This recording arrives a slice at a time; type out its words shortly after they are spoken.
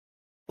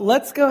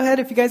Let's go ahead,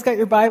 if you guys got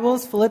your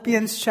Bibles,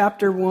 Philippians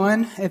chapter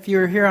 1. If you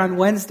were here on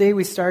Wednesday,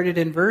 we started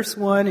in verse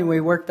 1 and we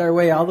worked our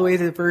way all the way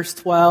to verse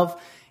 12.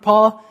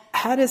 Paul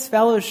had his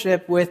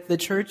fellowship with the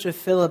church of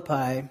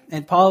Philippi,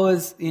 and Paul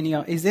was,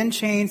 he's in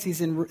chains,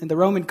 he's in the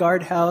Roman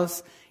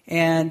guardhouse,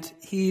 and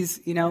he's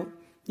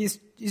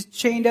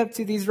chained up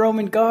to these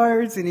Roman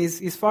guards, and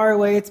he's far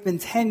away. It's been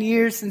 10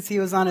 years since he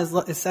was on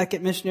his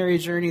second missionary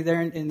journey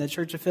there in the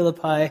church of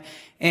Philippi,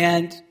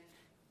 and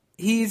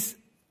he's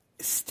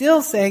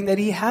still saying that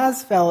he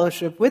has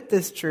fellowship with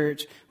this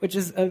church, which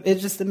is it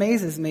just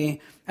amazes me.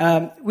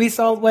 We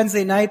saw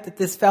Wednesday night that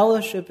this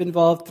fellowship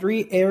involved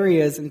three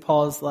areas in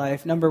Paul's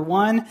life. Number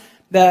one,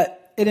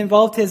 that it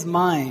involved his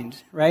mind,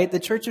 right?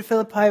 The church of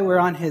Philippi were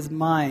on his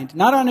mind,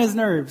 not on his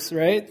nerves,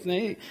 right?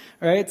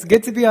 Right? It's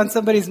good to be on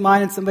somebody's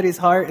mind and somebody's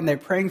heart, and they're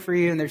praying for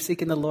you and they're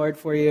seeking the Lord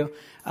for you.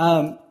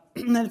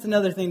 And then it's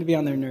another thing to be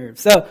on their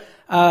nerves. So,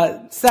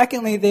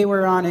 secondly, they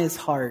were on his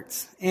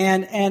heart.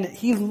 And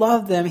he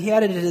loved them. He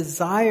had a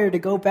desire to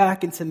go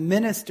back and to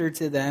minister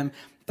to them.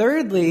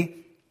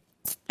 Thirdly,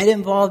 it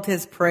involved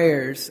his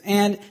prayers.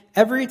 And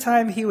every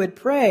time he would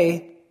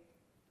pray,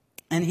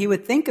 and he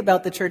would think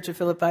about the church of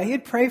Philippi,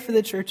 he'd pray for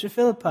the church of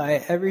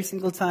Philippi every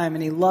single time,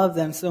 and he loved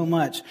them so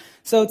much.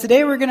 So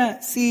today we're going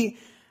to see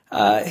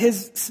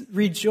his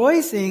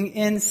rejoicing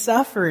in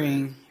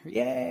suffering.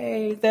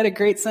 Yay! Is that a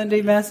great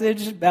Sunday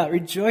message about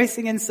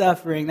rejoicing in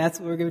suffering? That's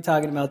what we're going to be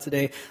talking about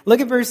today. Look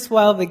at verse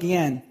 12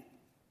 again.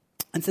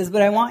 It says,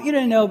 "But I want you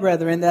to know,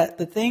 brethren, that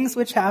the things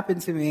which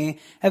happened to me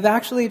have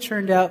actually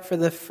turned out for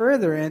the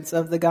furtherance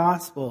of the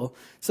gospel,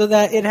 so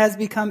that it has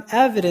become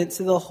evident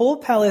to the whole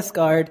palace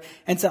guard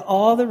and to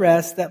all the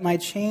rest that my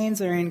chains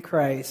are in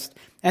Christ.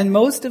 And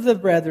most of the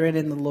brethren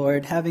in the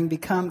Lord, having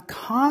become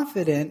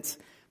confident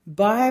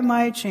by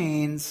my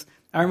chains,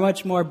 are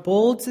much more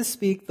bold to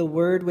speak the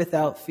word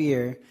without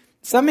fear.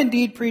 Some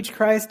indeed preach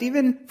Christ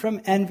even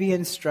from envy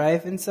and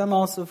strife, and some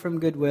also from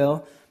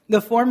goodwill.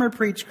 The former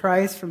preach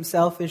Christ from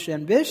selfish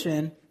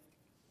ambition,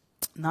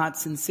 not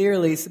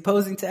sincerely,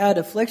 supposing to add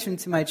affliction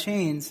to my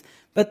chains,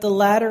 but the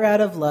latter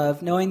out of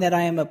love, knowing that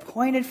I am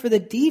appointed for the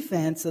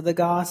defense of the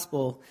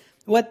gospel.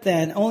 What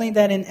then? Only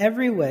that in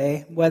every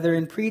way, whether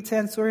in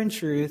pretense or in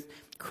truth,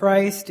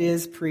 Christ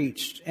is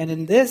preached. And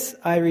in this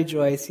I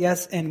rejoice,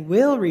 yes, and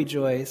will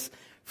rejoice.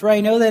 For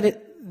I know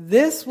that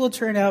this will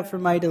turn out for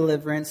my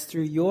deliverance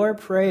through your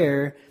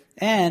prayer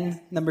and,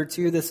 number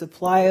two, the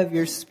supply of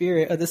your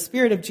Spirit, of the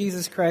Spirit of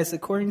Jesus Christ,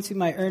 according to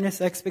my earnest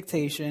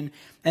expectation,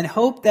 and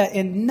hope that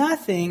in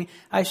nothing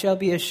I shall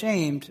be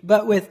ashamed,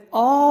 but with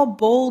all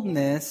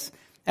boldness,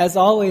 as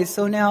always,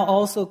 so now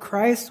also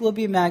Christ will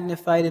be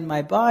magnified in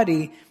my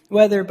body,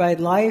 whether by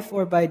life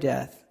or by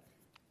death.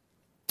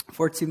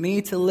 For to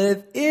me to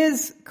live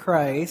is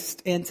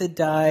Christ, and to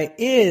die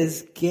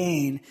is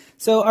gain."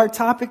 So our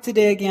topic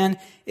today again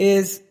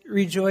is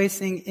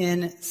rejoicing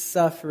in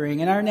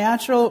suffering. And our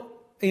natural,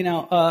 we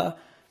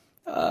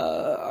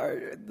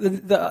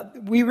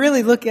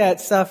really look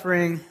at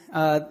suffering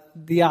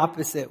the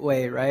opposite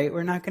way, right?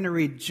 We're not going to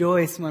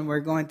rejoice when we're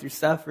going through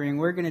suffering.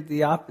 We're going to do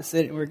the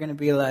opposite, and we're going to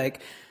be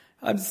like,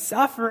 I'm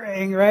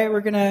suffering, right?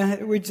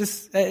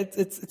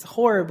 It's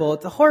horrible.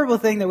 It's a horrible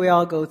thing that we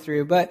all go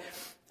through, but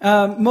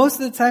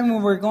most of the time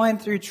when we're going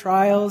through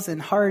trials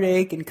and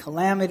heartache and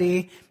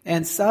calamity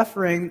and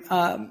suffering,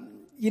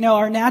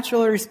 our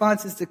natural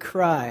response is to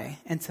cry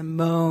and to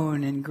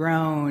moan and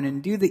groan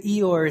and do the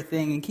Eeyore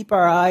thing and keep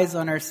our eyes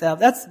on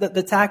ourselves. That's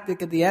the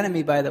tactic of the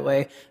enemy, by the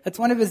way. That's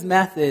one of his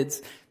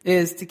methods,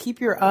 is to keep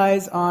your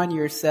eyes on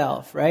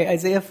yourself, right?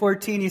 Isaiah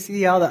 14, you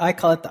see I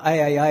call it the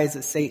eyes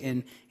of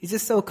Satan. He's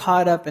just so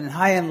caught up and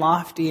high and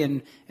lofty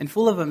and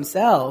full of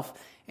himself.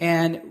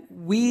 And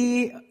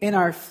we, in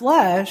our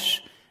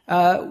flesh,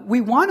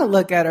 we want to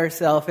look at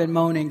ourselves and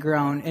moan and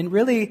groan. And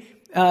really,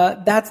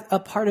 that's a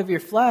part of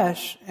your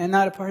flesh and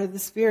not a part of the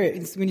Spirit.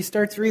 And so when you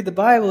start to read the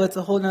Bible, it's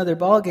a whole nother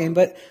ballgame.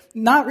 But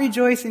not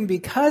rejoicing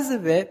because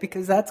of it,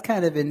 because that's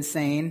kind of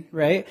insane,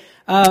 right?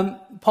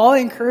 Paul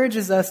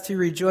encourages us to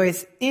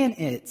rejoice in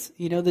it.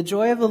 The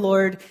joy of the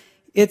Lord,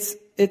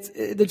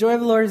 the joy of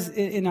the Lord is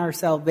in our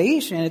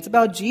salvation. It's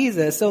about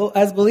Jesus. So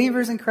as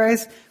believers in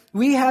Christ,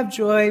 we have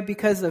joy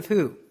because of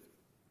who?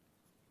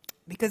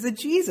 Because of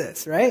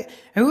Jesus, right?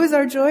 And who is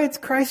our joy? It's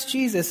Christ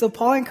Jesus. So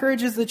Paul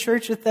encourages the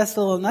church of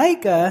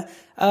Thessalonica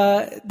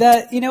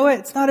that,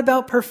 it's not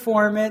about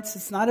performance.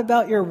 It's not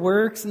about your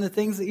works and the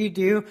things that you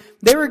do.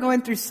 They were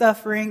going through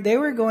suffering. They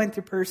were going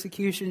through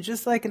persecution,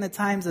 just like in the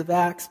times of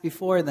Acts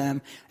before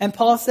them. And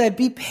Paul said,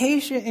 be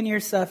patient in your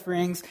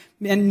sufferings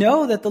and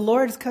know that the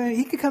Lord is coming.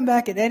 He could come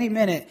back at any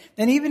minute.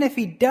 And even if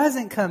he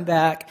doesn't come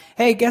back,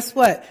 hey, guess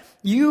what?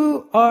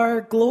 You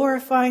are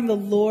glorifying the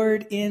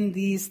Lord in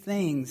these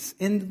things.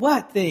 In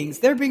what things?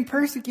 They're being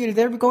persecuted.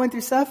 They're going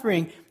through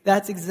suffering.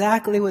 That's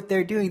exactly what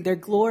they're doing. They're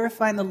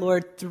glorifying the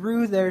Lord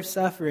through their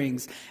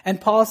sufferings.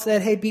 And Paul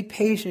said, hey, be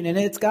patient. And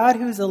it's God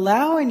who's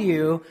allowing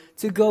you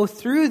to go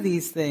through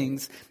these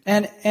things.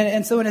 And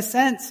so in a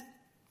sense,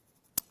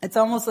 it's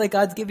almost like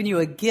God's giving you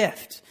a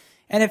gift.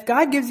 And if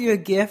God gives you a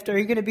gift, are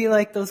you going to be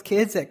like those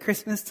kids at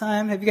Christmas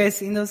time? Have you guys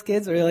seen those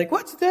kids where you're like,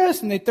 what's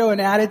this? And they throw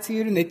an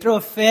attitude and they throw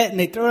a fit and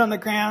they throw it on the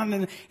ground.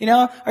 And,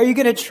 are you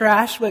going to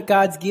trash what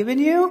God's given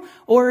you?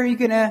 Or are you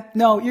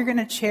no, you're going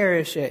to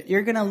cherish it.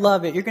 You're going to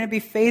love it. You're going to be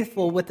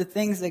faithful with the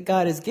things that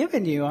God has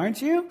given you,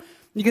 aren't you?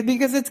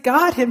 Because it's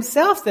God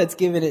himself that's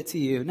given it to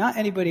you, not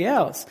anybody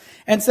else.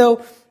 And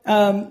so,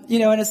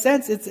 in a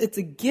sense, it's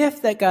a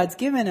gift that God's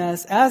given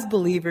us as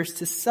believers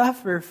to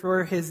suffer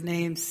for his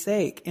name's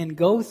sake and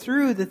go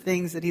through the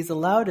things that he's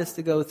allowed us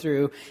to go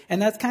through.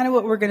 And that's kind of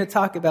what we're going to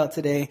talk about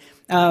today.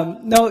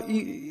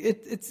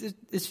 It's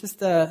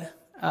just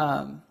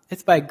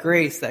it's by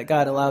grace that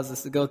God allows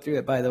us to go through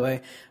it, by the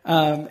way.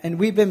 And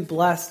we've been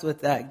blessed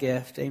with that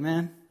gift.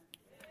 Amen.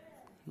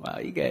 Wow,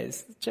 you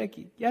guys,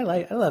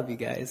 I love you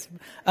guys.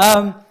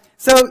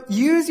 So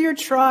use your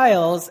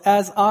trials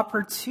as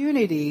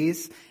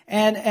opportunities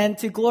and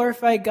to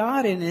glorify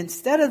God, and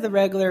instead of the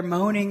regular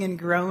moaning and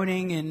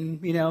groaning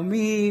and,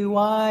 me,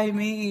 why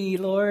me,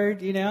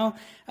 Lord,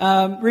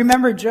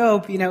 remember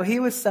Job, he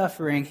was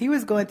suffering. He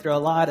was going through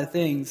a lot of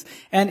things.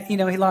 And, he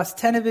lost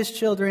 10 of his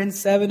children,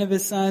 7 of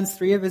his sons,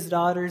 3 of his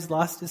daughters,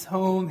 lost his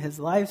home, his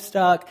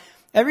livestock,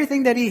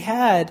 everything that he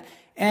had.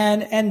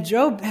 And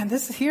Job, man,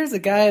 here's a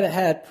guy that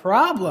had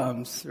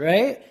problems,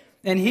 right?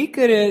 And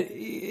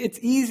it's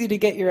easy to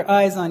get your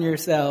eyes on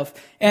yourself.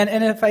 And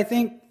if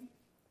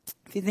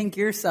you think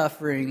you're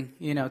suffering,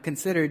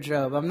 consider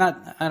Job. I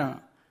don't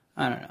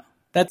know.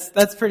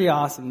 That's pretty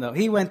awesome though.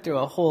 He went through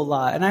a whole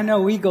lot. And I know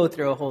we go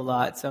through a whole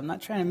lot, so I'm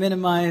not trying to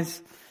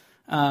minimize,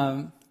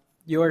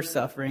 your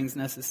sufferings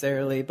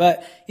necessarily.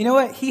 But you know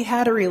what? He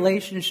had a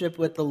relationship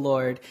with the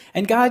Lord.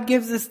 And God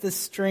gives us the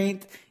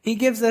strength. He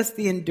gives us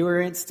the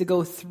endurance to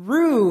go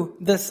through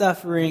the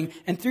suffering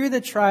and through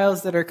the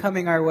trials that are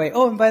coming our way.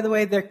 Oh, and by the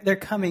way, they're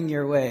coming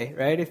your way,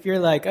 right? If you're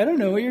like, I don't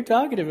know what you're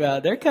talking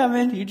about. They're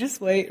coming. You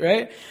just wait,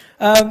 right?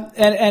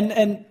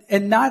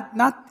 And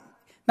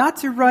not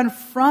to run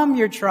from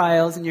your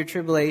trials and your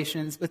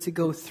tribulations, but to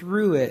go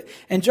through it.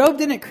 And Job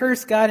didn't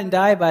curse God and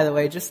die, by the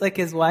way, just like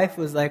his wife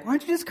was like, why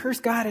don't you just curse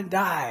God and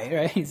die,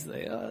 right? He's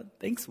like, oh,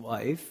 thanks,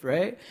 wife,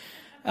 right?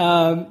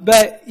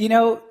 But,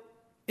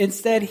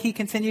 instead he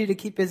continued to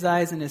keep his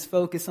eyes and his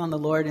focus on the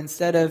Lord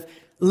instead of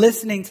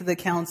listening to the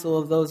counsel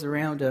of those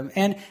around him.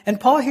 And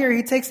Paul here,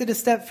 he takes it a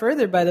step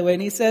further, by the way,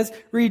 and he says,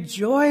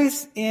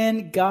 rejoice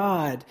in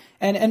God.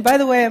 And by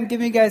the way, I'm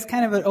giving you guys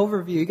kind of an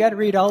overview. You got to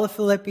read all of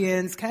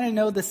Philippians, kind of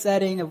know the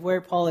setting of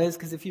where Paul is,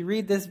 because if you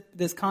read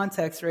this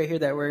context right here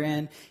that we're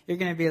in, you're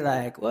going to be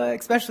like, well,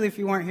 especially if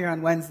you weren't here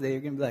on Wednesday,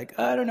 you're going to be like,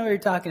 oh, I don't know what you're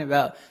talking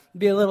about.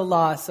 Be a little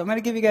lost. So I'm going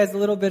to give you guys a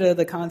little bit of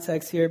the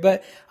context here,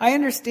 but I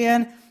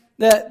understand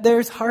that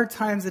there's hard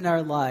times in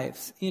our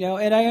lives,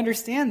 and I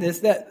understand this,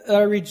 that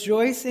our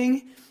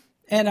rejoicing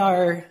and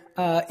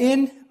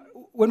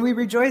when we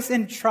rejoice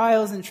in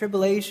trials and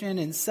tribulation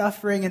and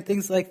suffering and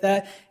things like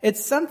that,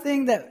 it's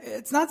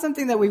not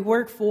something that we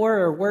work for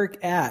or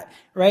work at,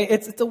 right?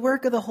 It's the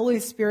work of the Holy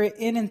Spirit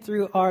in and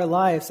through our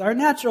lives. Our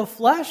natural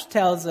flesh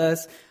tells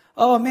us,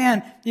 oh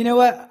man, you know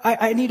what?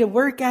 I need to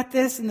work at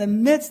this in the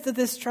midst of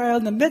this trial,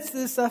 in the midst of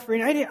this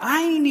suffering.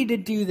 I need to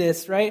do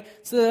this, right?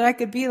 So that I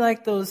could be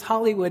like those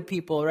Hollywood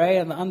people, right?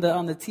 On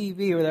the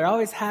TV where they're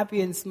always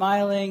happy and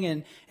smiling,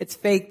 and it's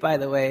fake, by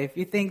the way. If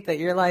you think that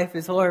your life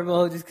is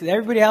horrible just because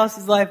everybody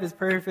else's life is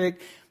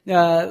perfect,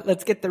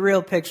 let's get the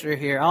real picture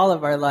here. All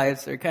of our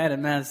lives are kind of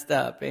messed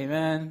up.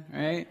 Amen.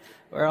 Right?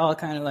 We're all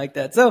kind of like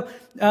that. So,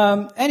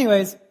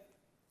 anyways,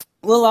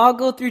 we'll all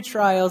go through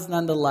trials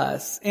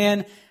nonetheless.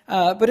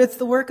 But it's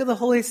the work of the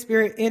Holy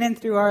Spirit in and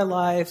through our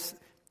lives,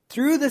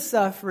 through the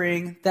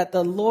suffering, that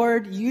the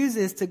Lord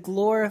uses to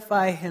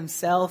glorify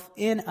himself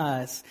in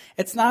us.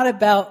 It's not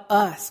about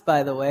us,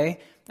 by the way.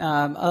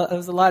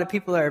 There's a lot of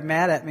people that are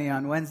mad at me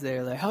on Wednesday.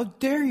 They're like, how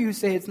dare you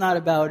say it's not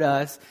about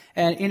us?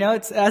 And,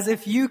 it's as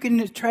if you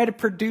can try to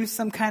produce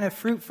some kind of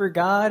fruit for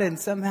God and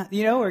somehow,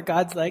 where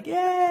God's like,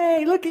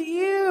 yay, look at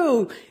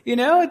you.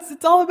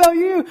 It's all about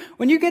you.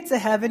 When you get to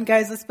heaven,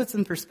 guys, let's put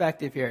some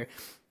perspective here.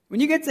 When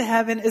you get to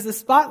heaven, is the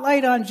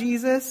spotlight on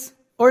Jesus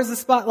or is the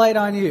spotlight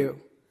on you?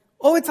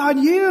 Oh, it's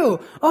on you.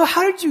 Oh,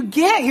 how did you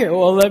get here?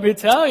 Well, let me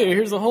tell you,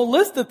 here's a whole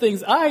list of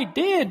things I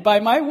did by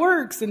my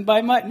works and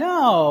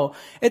no,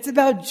 it's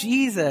about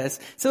Jesus.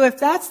 So if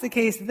that's the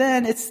case,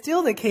 then it's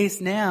still the case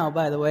now,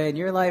 by the way, in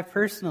your life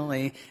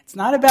personally. It's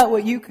not about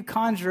what you could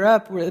conjure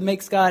up that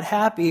makes God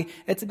happy.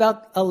 It's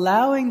about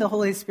allowing the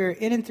Holy Spirit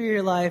in and through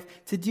your life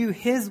to do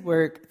his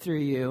work through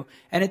you.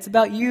 And it's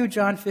about you,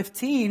 John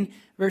 15,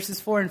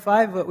 verses 4 and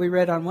 5, what we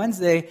read on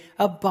Wednesday,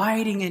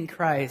 abiding in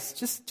Christ.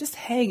 Just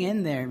hang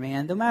in there,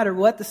 man. No matter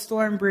what the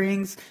storm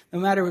brings, no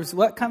matter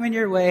what coming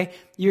your way,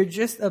 you're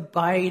just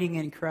abiding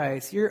in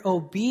Christ. You're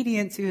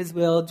obedient to his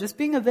will, just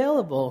being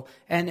available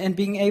and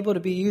being able to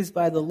be used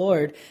by the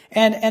Lord.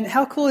 And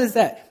how cool is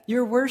that?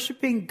 You're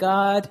worshiping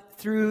God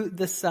through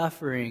the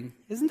suffering.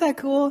 Isn't that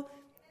cool?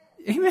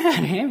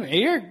 Amen.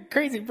 You're a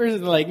crazy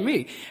person like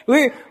me.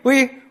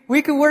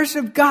 We can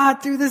worship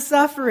God through the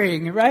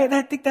suffering, right?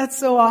 I think that's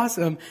so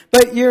awesome.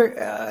 But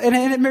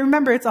and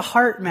remember, it's a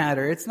heart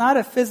matter. It's not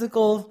a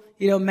physical,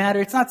 matter.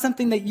 It's not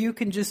something that you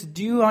can just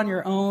do on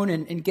your own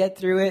and get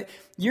through it.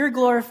 You're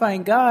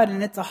glorifying God,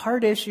 and it's a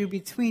heart issue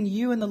between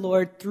you and the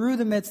Lord through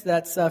the midst of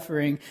that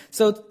suffering.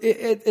 So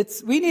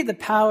we need the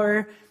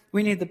power.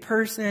 We need the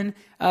person.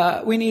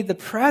 We need the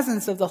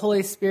presence of the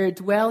Holy Spirit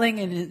dwelling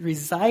and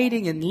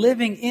residing and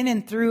living in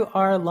and through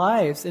our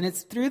lives. And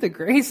it's through the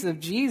grace of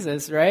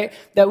Jesus, right,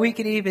 that we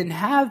can even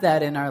have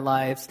that in our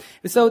lives.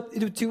 So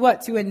to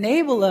what? To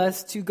enable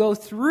us to go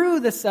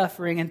through the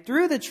suffering and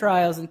through the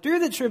trials and through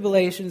the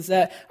tribulations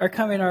that are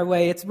coming our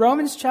way. It's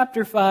Romans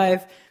chapter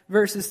 5,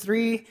 verses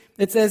 3.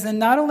 It says, and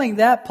not only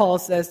that, Paul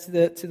says to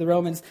the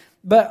Romans,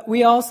 but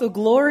we also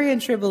glory in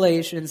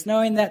tribulations,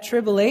 knowing that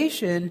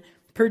tribulation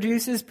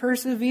produces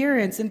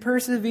perseverance, and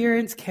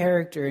perseverance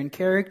character, and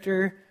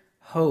character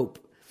hope.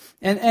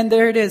 And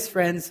there it is,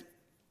 friends.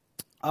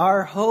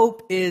 Our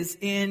hope is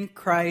in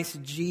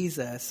Christ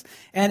Jesus.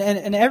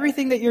 And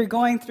everything that you're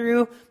going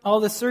through,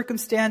 all the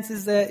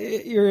circumstances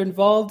that you're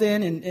involved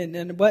in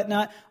and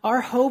whatnot, our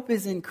hope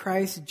is in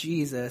Christ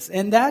Jesus.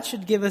 And that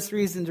should give us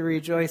reason to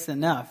rejoice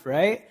enough,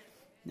 right?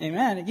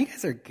 Amen. You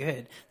guys are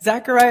good.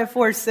 Zechariah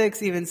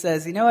 4:6 even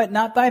says, you know what?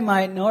 Not by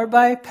might nor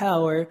by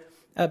power,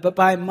 but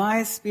by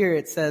my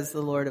Spirit, says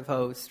the Lord of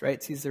hosts,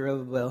 right? To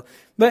Zerubbabel.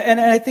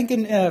 And I think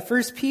in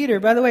 1 Peter,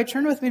 by the way,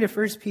 turn with me to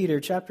 1 Peter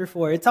chapter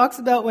 4. It talks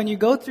about when you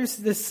go through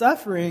this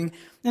suffering.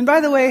 And by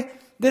the way,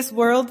 this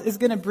world is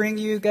going to bring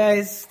you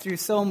guys through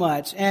so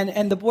much.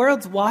 And the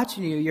world's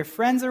watching you. Your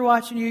friends are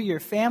watching you. Your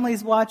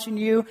family's watching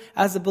you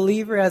as a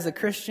believer, as a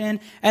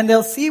Christian. And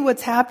they'll see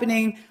what's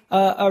happening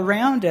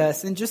around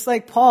us. And just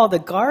like Paul, the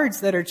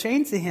guards that are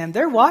chained to him,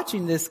 they're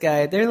watching this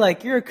guy. They're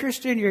like, you're a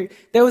Christian.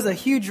 There was a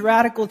huge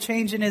radical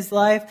change in his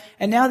life.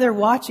 And now they're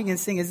watching and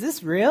saying, is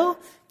this real?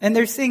 And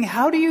they're saying,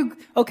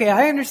 okay,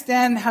 I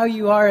understand how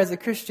you are as a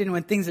Christian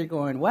when things are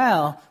going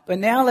well. But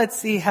now let's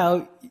see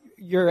how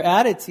your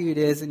attitude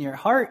is and your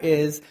heart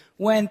is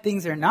when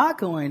things are not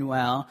going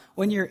well,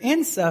 when you're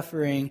in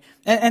suffering.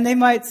 And they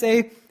might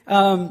say,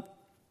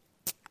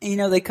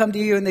 they come to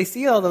you and they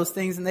see all those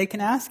things and they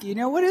can ask you,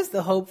 what is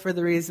the hope for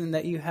the reason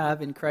that you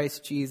have in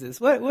Christ Jesus?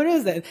 What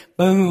is that?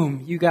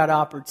 Boom, you got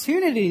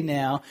opportunity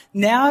now.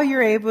 Now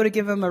you're able to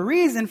give them a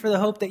reason for the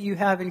hope that you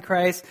have in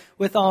Christ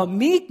with all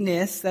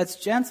meekness, that's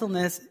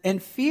gentleness,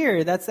 and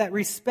fear, that's that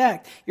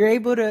respect. You're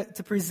able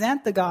to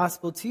present the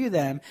gospel to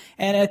them.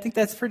 And I think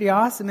that's pretty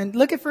awesome. And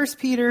look at 1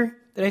 Peter.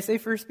 Did I say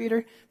 1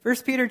 Peter? 1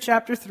 Peter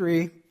chapter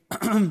 3.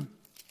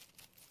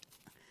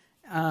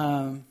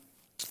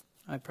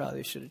 I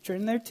probably should have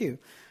turned there too.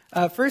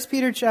 1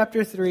 Peter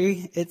chapter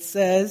 3, it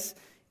says,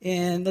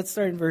 let's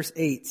start in verse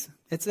 8.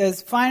 It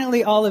says,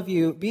 finally, all of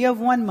you, be of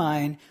one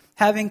mind,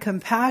 having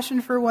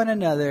compassion for one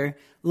another,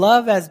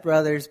 love as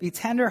brothers, be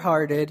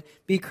tender-hearted,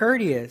 be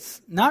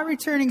courteous, not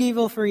returning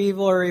evil for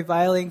evil or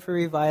reviling for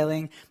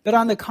reviling, but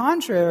on the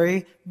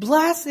contrary,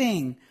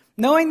 blessing,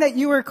 knowing that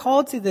you are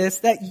called to this,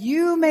 that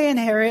you may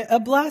inherit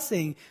a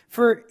blessing.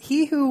 For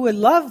he who would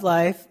love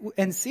life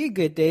and see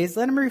good days,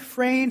 let him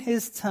refrain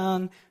his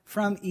tongue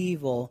from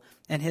evil,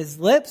 and his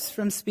lips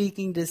from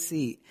speaking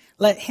deceit.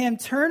 Let him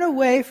turn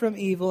away from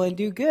evil and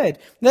do good.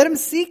 Let him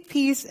seek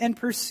peace and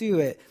pursue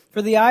it.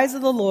 For the eyes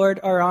of the Lord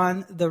are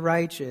on the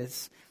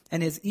righteous,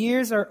 and his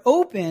ears are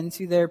open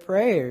to their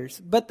prayers.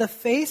 But the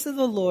face of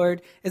the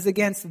Lord is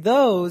against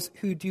those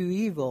who do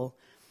evil.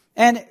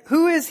 And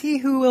who is he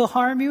who will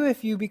harm you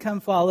if you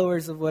become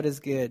followers of what is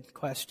good?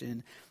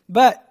 Question.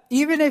 But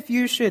even if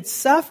you should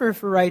suffer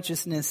for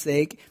righteousness'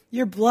 sake,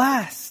 you're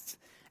blessed.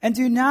 And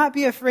do not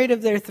be afraid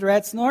of their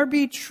threats, nor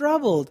be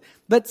troubled,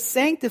 but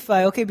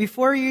sanctify. Okay,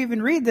 before you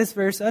even read this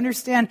verse,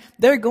 understand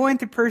they're going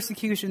through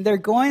persecution, they're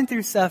going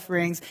through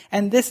sufferings,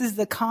 and this is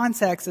the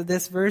context of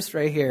this verse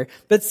right here.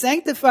 But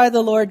sanctify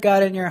the Lord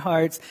God in your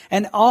hearts,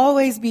 and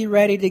always be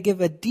ready to give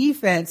a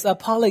defense,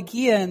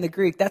 apologia in the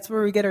Greek. That's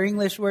where we get our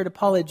English word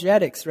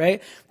apologetics,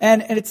 right?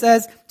 And it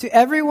says, to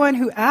everyone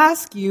who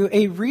asks you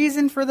a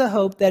reason for the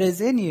hope that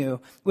is in you,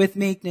 with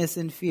meekness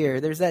and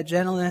fear. There's that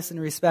gentleness and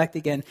respect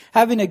again.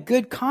 Having a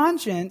good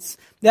conscience,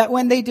 that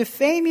when they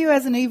defame you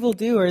as an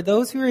evildoer,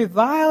 those who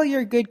revile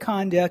your good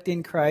conduct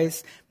in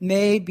Christ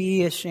may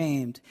be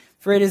ashamed.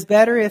 For it is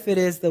better if it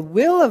is the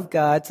will of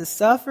God to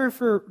suffer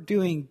for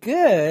doing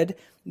good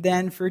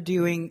than for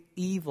doing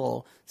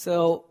evil.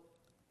 So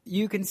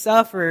you can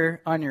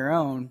suffer on your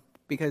own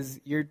because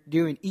you're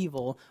doing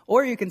evil,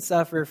 or you can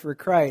suffer for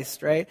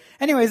Christ, right?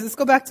 Anyways, let's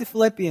go back to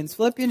Philippians.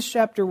 Philippians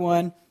chapter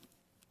 1.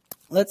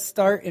 Let's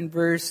start in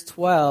verse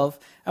 12.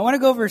 I want to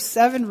go over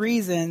 7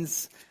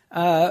 reasons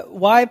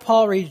why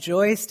Paul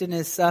rejoiced in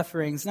his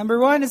sufferings. Number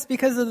 1 is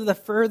because of the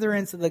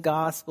furtherance of the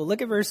gospel.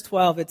 Look at verse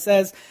 12. It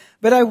says,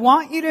 but I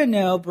want you to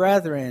know,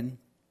 brethren,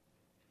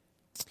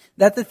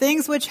 that the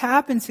things which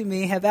happened to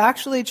me have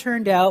actually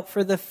turned out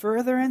for the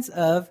furtherance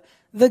of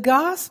the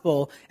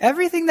gospel.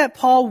 Everything that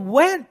Paul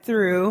went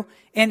through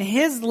in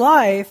his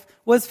life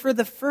was for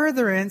the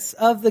furtherance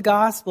of the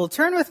gospel.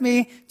 Turn with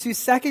me to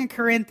 2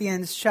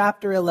 Corinthians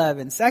chapter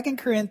 11. 2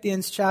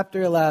 Corinthians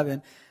chapter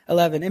 11.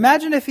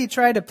 Imagine if he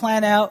tried to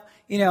plan out,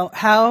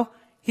 how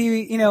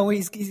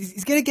he's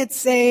going to get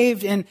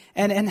saved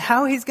and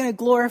how he's going to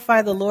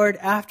glorify the Lord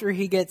after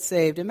he gets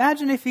saved.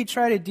 Imagine if he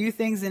tried to do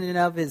things in and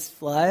of his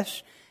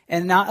flesh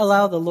and not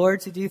allow the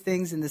Lord to do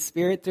things in the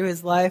Spirit through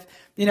his life.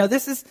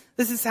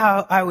 This is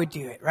how I would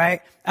do it,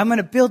 right? I'm going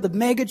to build a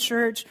mega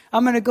church.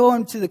 I'm going to go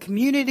into the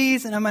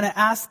communities and I'm going to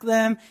ask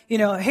them,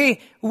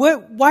 hey,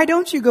 why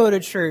don't you go to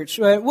church?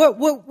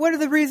 What are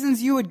the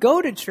reasons you would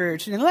go to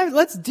church? And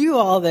let's do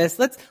all this.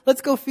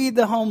 Let's go feed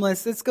the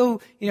homeless. Let's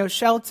go,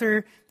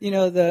 shelter,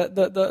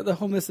 the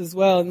homeless as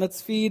well. And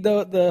let's feed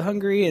the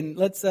hungry and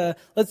let's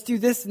do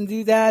this and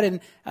do that. And,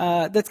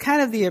 that's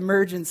kind of the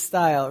emergent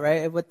style,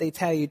 right? Of what they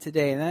tell you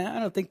today. And I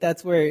don't think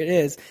that's where it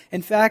is.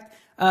 In fact,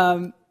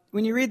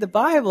 when you read the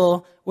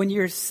Bible, when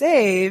you're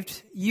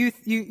saved, you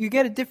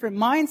get a different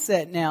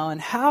mindset now on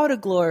how to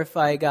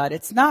glorify God.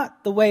 It's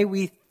not the way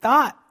we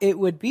thought it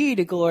would be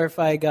to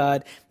glorify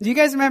God. Do you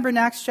guys remember in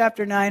Acts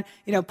chapter 9?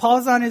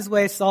 Paul's on his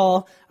way,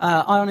 Saul,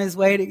 on his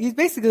way he's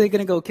basically going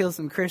to go kill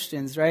some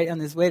Christians, right? On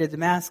his way to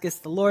Damascus.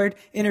 The Lord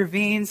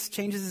intervenes,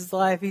 changes his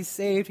life. He's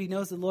saved. He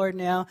knows the Lord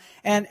now.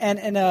 And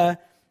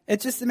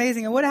it's just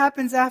amazing. And what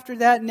happens after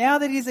that? Now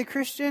that he's a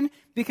Christian,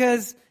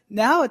 because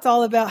now it's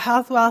all about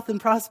health, wealth,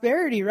 and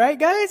prosperity, right,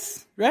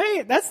 guys?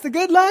 Right? That's the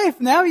good life.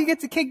 Now you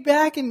get to kick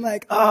back and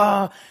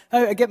I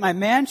get my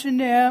mansion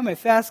now, my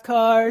fast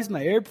cars,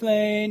 my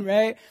airplane,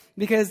 right?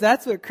 Because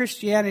that's what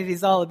Christianity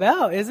is all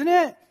about, isn't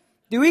it?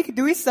 Do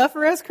we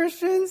suffer as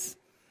Christians?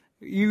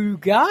 You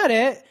got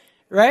it,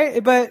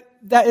 right? But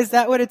is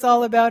that what it's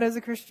all about as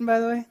a Christian,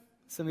 by the way?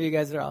 Some of you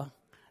guys are all,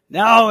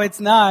 no, it's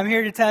not. I'm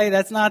here to tell you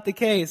that's not the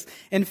case.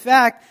 In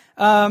fact,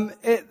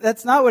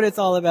 that's not what it's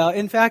all about.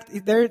 In fact,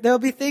 there'll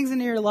be things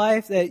in your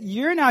life that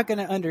you're not going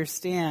to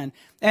understand,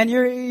 and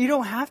you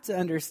don't have to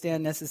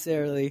understand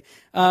necessarily,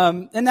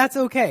 and that's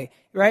okay,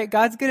 right?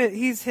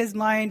 His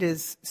mind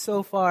is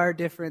so far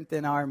different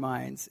than our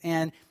minds,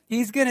 and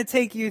he's going to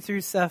take you through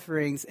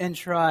sufferings and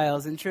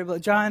trials and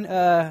tribulations.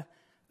 John,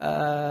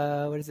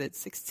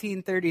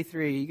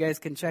 16:33. You guys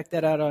can check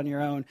that out on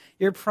your own.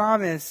 You're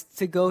promised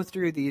to go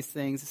through these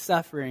things,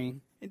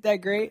 suffering. Isn't that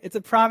great? It's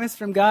a promise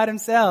from God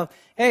himself.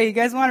 Hey, you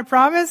guys want a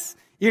promise?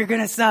 You're going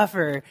to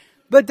suffer.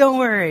 But don't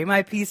worry,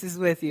 my peace is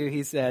with you,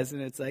 he says.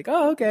 And it's like,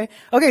 oh, okay.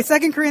 Okay,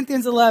 2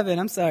 Corinthians 11,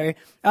 I'm sorry.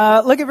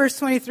 Look at verse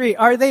 23.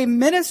 Are they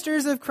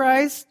ministers of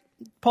Christ?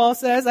 Paul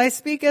says, I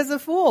speak as a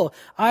fool.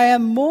 I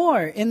am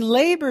more, in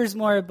labors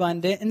more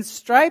abundant, in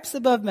stripes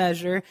above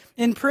measure,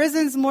 in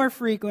prisons more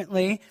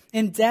frequently,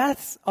 in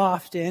deaths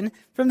often.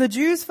 From the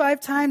Jews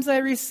 5 times I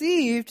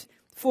received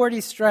 40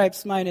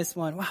 stripes minus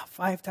 1. Wow,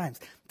 5 times.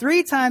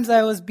 3 times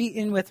I was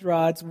beaten with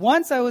rods.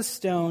 Once I was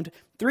stoned.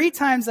 3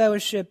 times I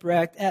was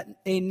shipwrecked. At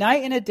a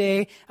night and a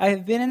day I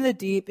have been in the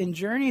deep, in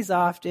journeys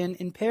often,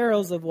 in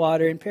perils of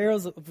water, in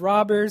perils of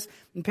robbers,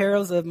 in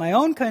perils of my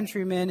own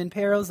countrymen, in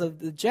perils of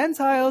the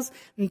Gentiles,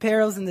 in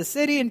perils in the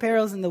city, in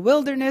perils in the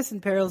wilderness, in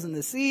perils in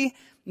the sea,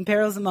 in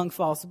perils among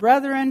false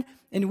brethren,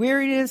 in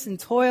weariness and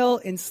toil,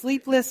 in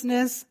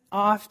sleeplessness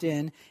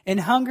often, in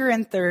hunger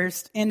and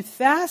thirst, in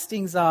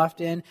fastings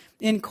often,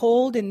 in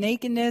cold and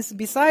nakedness,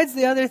 besides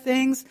the other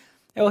things.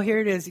 Oh, here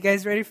it is. You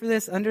guys ready for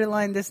this?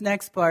 Underline this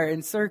next part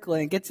and circle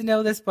it and get to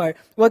know this part.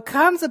 What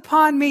comes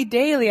upon me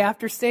daily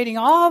after stating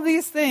all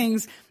these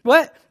things,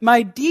 what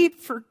my deep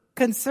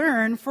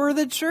concern for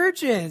the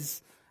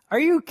churches. Are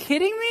you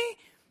kidding me?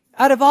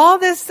 Out of all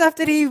this stuff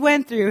that he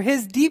went through,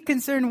 his deep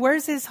concern,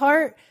 where's his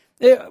heart?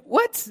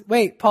 What?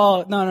 Wait,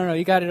 Paul, no,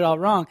 you got it all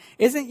wrong.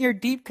 Isn't your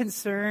deep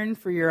concern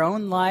for your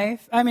own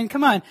life? I mean,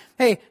 come on.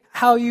 Hey,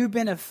 how you've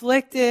been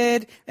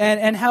afflicted,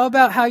 and how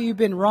about how you've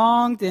been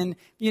wronged, and,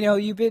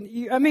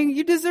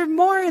 you deserve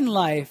more in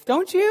life,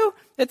 don't you?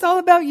 It's all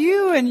about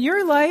you and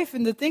your life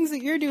and the things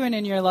that you're doing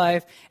in your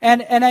life.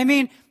 And I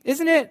mean,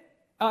 isn't it,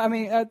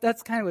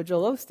 that's kind of what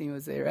Joel Osteen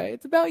would say, right?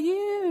 It's about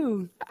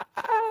you.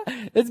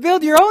 Let's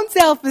build your own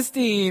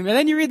self-esteem. And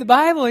then you read the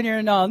Bible and you're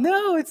in awe.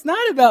 No, it's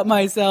not about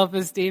my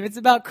self-esteem. It's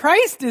about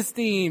Christ's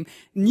esteem.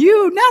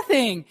 You,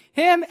 nothing.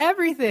 Him,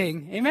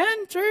 everything.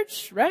 Amen,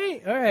 church?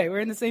 Right? All right, we're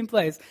in the same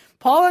place.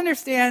 Paul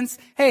understands,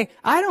 hey,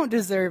 I don't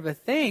deserve a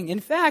thing. In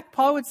fact,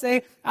 Paul would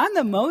say, I'm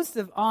the most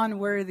of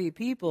unworthy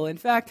people. In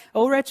fact,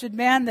 oh, wretched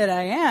man that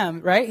I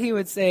am, right? He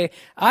would say,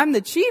 I'm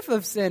the chief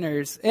of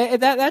sinners.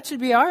 That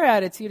should be our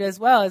attitude as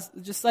well, as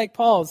just like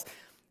Paul's.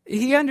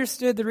 He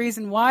understood the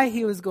reason why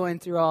he was going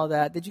through all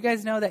that. Did you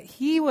guys know that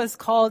he was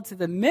called to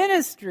the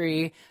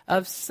ministry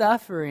of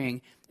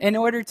suffering? in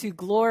order to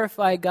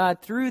glorify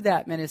God through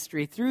that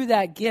ministry, through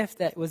that gift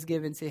that was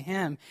given to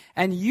him.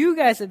 And you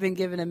guys have been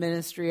given a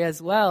ministry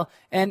as well.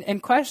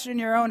 And question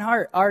your own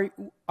heart.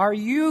 Are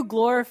you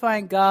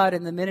glorifying God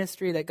in the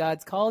ministry that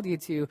God's called you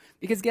to?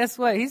 Because guess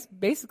what? He's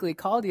basically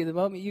called you the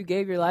moment you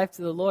gave your life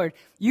to the Lord.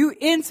 You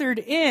entered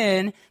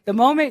in the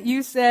moment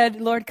you said,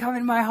 Lord, come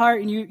in my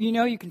heart, and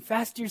you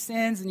confessed your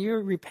sins and you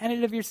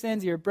repented of your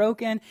sins, you're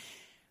broken.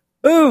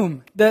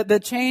 Boom! The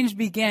change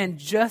began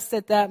just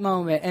at that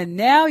moment. And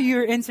now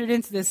you're entered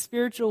into this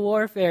spiritual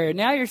warfare.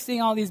 Now you're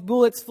seeing all these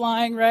bullets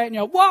flying, right?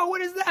 And whoa, what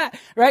is that?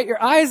 Right?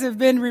 Your eyes have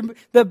been,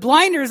 the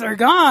blinders are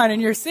gone,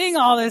 and you're seeing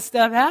all this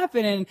stuff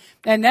happen.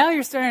 And now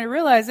you're starting to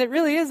realize it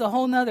really is a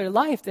whole nother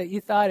life that you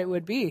thought it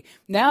would be.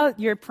 Now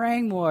you're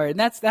praying more. And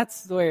that's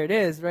the way it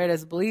is, right?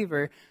 As a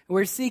believer,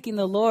 we're seeking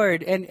the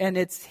Lord, and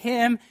it's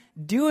Him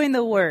doing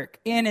the work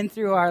in and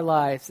through our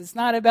lives. It's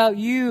not about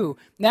you.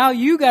 Now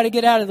you got to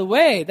get out of the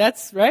way.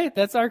 That's right.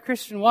 That's our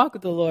Christian walk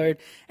with the Lord.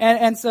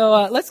 And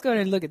so let's go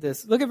ahead and look at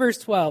this. Look at verse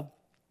 12.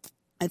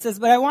 It says,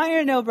 "But I want you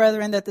to know,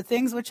 brethren, that the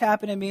things which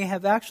happened to me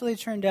have actually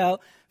turned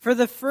out for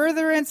the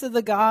furtherance of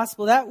the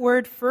gospel." That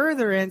word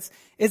furtherance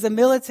is a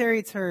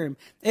military term.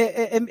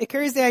 It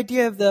carries the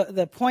idea of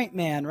the point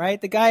man, right?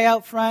 The guy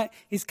out front,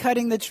 he's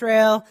cutting the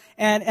trail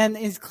and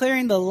he's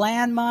clearing the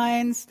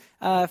landmines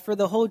for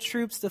the whole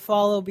troops to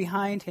follow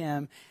behind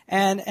him.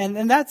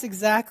 And that's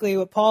exactly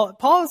what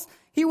Paul's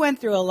he went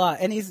through a lot,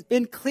 and he's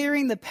been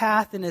clearing the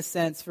path in a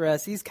sense for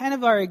us. He's kind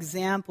of our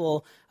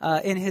example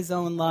in his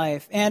own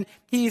life. And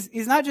he's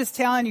not just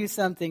telling you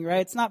something, right?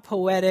 It's not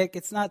poetic.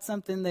 It's not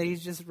something that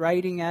he's just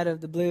writing out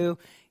of the blue.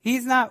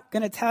 He's not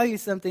going to tell you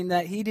something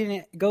that he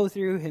didn't go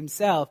through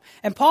himself.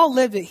 And Paul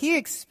lived it. He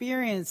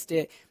experienced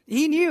it.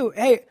 He knew,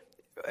 hey,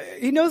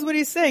 he knows what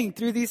he's saying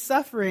through these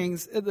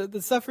sufferings,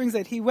 the sufferings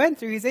that he went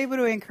through. He's able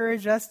to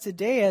encourage us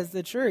today as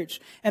the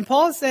church. And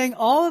Paul is saying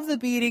all of the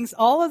beatings,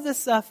 all of the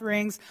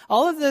sufferings,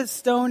 all of the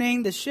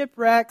stoning, the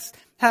shipwrecks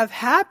have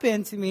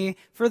happened to me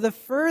for the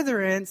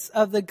furtherance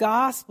of the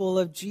gospel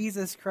of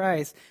Jesus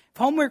Christ.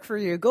 Homework for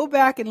you. Go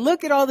back and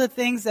look at all the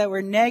things that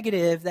were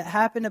negative that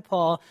happened to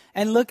Paul,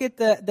 and look at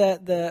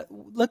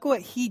look what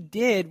he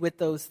did with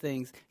those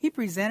things. He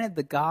presented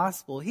the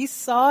gospel. He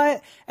saw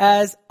it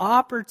as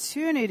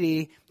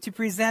opportunity to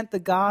present the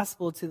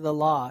gospel to the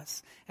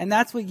lost. And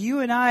that's what you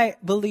and I,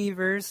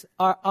 believers,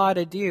 ought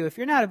to do. If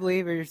you're not a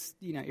believer,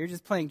 you're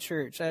just playing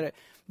church.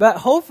 But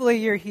hopefully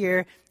you're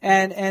here,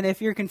 and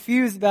if you're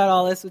confused about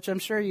all this, which I'm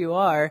sure you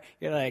are,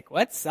 you're like,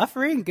 what,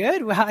 suffering?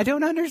 Good? Well, I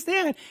don't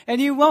understand. And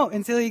you won't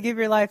until you give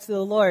your life to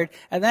the Lord,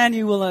 and then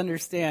you will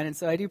understand. And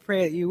so I do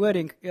pray that you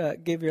would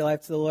give your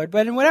life to the Lord.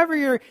 But in whatever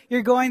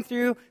you're going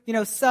through,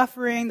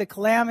 suffering, the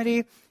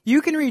calamity,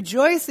 you can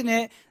rejoice in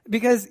it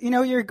because,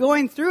 you're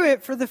going through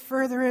it for the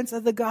furtherance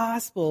of the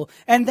gospel.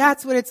 And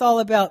that's what it's all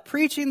about,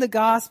 preaching the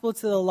gospel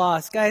to the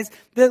lost. Guys,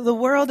 the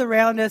world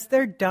around us,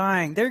 they're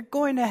dying. They're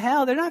going to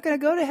hell. They're not going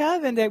to go to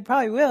heaven. They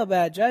probably will, but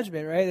at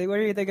judgment, right?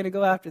 Where are they going to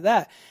go after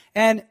that?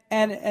 And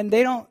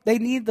they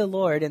need the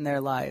Lord in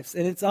their lives.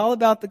 And it's all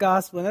about the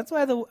gospel. And that's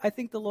why I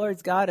think the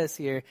Lord's got us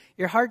here.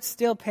 Your heart's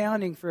still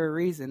pounding for a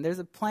reason. There's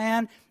a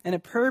plan and a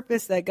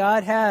purpose that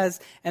God has.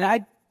 And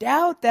I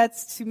doubt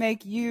that's to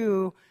make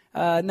you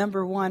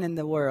number one in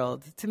the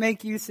world, to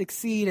make you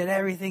succeed at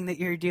everything that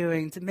you're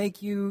doing, to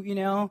make you,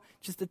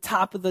 just the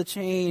top of the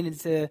chain, and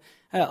to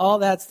all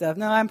that stuff.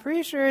 No, I'm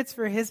pretty sure it's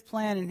for His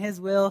plan and His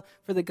will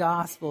for the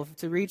gospel,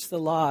 to reach the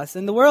lost.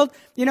 And the world,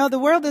 the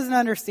world doesn't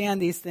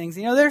understand these things.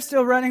 They're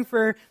still running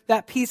for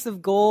that piece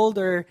of gold,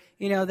 or,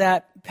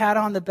 that pat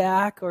on the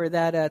back, or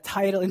that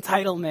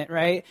entitlement,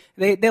 right?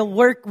 They'll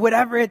work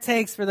whatever it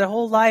takes for their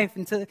whole life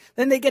until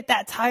then they get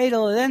that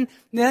title, and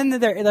then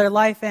their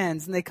life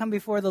ends, and they come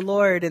before the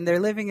Lord, and they're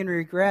living in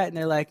regret, and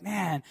they're like,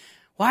 man,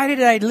 why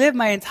did I live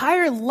my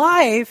entire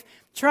life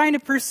trying to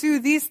pursue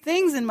these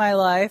things in my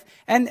life,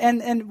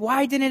 and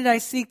why didn't I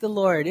seek the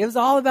Lord? It was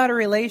all about a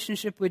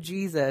relationship with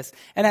Jesus.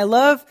 And I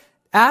love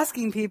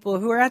asking people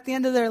who are at the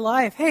end of their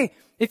life, hey,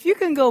 if you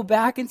can go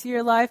back into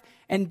your life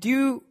and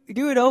do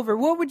it over,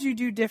 what would you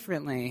do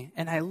differently?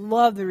 And I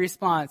love the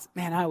response,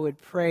 man, I would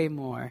pray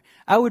more.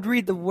 I would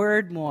read the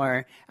Word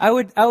more. I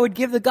would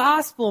give the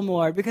gospel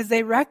more, because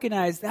they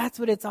recognize that's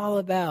what it's all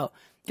about.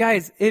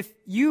 Guys, if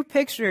you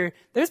picture,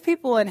 there's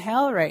people in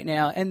hell right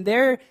now, and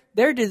they're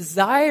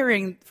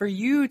desiring for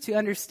you to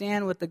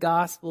understand what the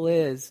gospel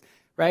is,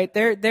 right?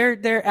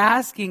 They're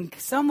asking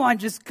someone,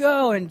 just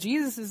go. And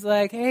Jesus is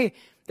like, hey,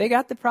 they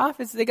got the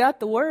prophets, they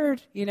got the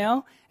Word,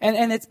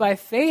 and it's by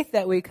faith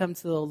that we come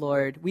to the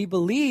Lord. We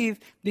believe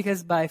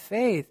because by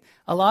faith.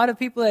 A lot of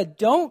people that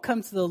don't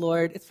come to the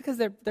Lord, it's because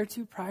they're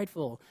too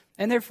prideful.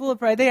 And they're full of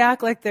pride. They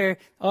act like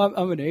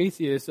I'm an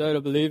atheist, so I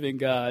don't believe in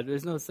God.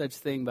 There's no such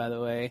thing, by the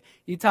way.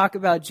 You talk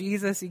about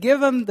Jesus, you give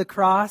them the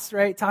cross,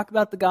 right? Talk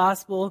about the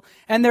gospel,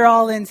 and they're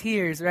all in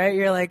tears, right?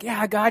 You're like,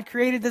 yeah, God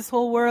created this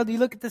whole world. You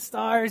look at the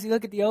stars, you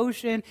look at the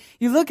ocean,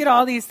 you look at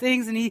all these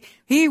things, and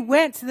He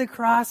went to the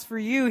cross for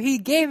you. He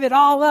gave it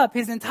all up,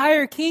 His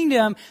entire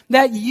kingdom,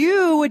 that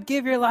you would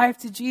give your life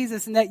to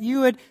Jesus and that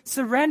you would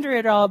surrender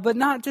it all. But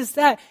not just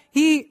that,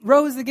 He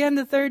rose again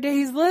the third day.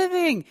 He's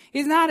living.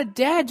 He's not a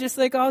dead just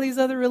like all these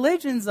other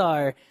religions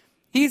are.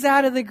 He's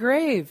out of the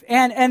grave.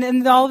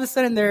 And all of a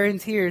sudden they're in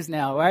tears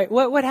now, right?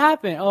 What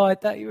happened? Oh, I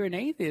thought you were an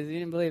atheist. You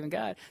didn't believe in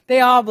God. They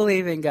all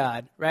believe in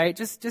God, right?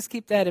 Just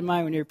keep that in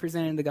mind when you're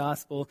presenting the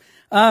gospel.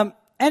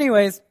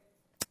 Anyways,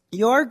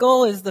 your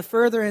goal is the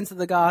furtherance of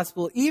the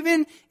gospel,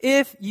 even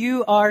if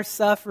you are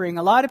suffering.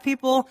 A lot of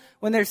people,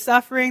 when they're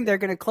suffering, they're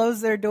going to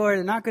close their door.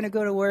 They're not going to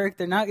go to work.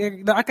 They're not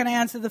going to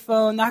answer the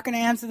phone, not going to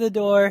answer the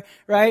door,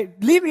 right?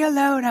 Leave me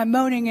alone. I'm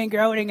moaning and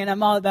groaning and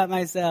I'm all about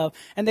myself.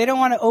 And they don't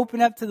want to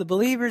open up to the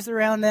believers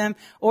around them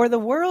or the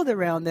world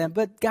around them.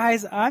 But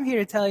guys, I'm here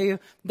to tell you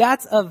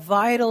that's a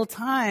vital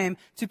time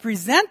to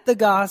present the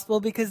gospel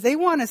because they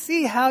want to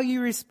see how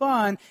you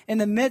respond in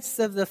the midst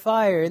of the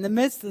fire, in the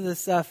midst of the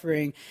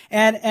suffering.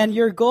 And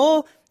your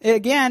goal,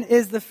 again,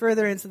 is the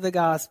furtherance of the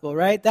gospel,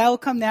 right? That will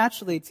come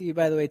naturally to you,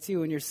 by the way, too,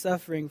 when you're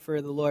suffering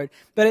for the Lord.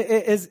 But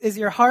is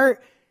your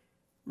heart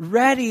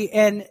ready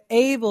and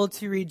able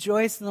to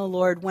rejoice in the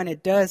Lord when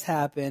it does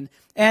happen?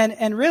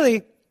 And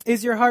really,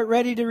 is your heart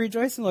ready to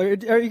rejoice in the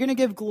Lord? Are you going to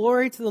give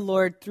glory to the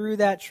Lord through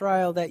that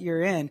trial that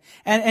you're in?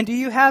 And do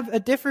you have a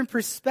different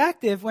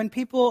perspective when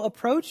people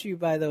approach you,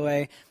 by the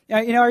way?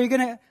 Are you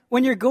going to...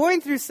 When you're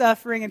going through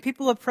suffering and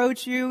people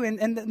approach you,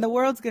 and the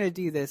world's going to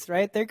do this,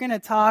 right? They're going to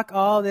talk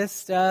all this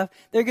stuff.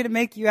 They're going to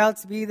make you out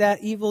to be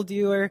that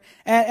evildoer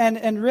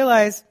and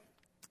realize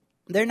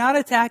they're not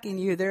attacking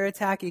you. They're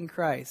attacking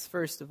Christ,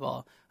 first of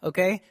all,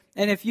 okay?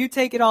 And if you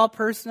take it all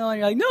personal and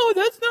you're like, no,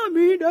 that's not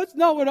me. That's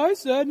not what I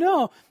said.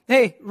 No.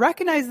 Hey,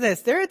 recognize this.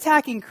 They're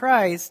attacking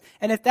Christ.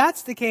 And if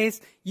that's the case,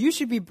 you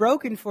should be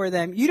broken for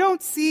them. You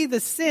don't see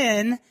the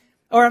sin,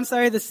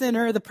 the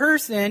sinner, the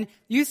person,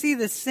 you see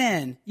the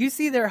sin. You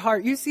see their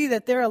heart. You see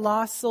that they're a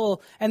lost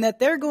soul and that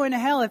they're going to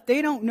hell if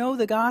they don't know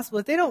the gospel,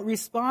 if they don't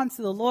respond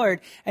to the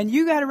Lord. And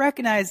you got to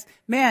recognize,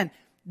 man,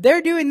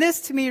 they're doing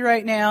this to me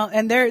right now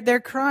and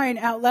they're crying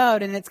out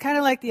loud. And it's kind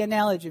of like the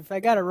analogy. If I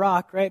got a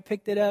rock, right,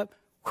 picked it up,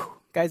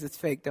 guys, it's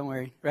fake, don't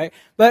worry, right?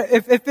 But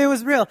if it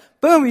was real,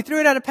 boom, you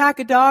threw it at a pack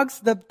of dogs.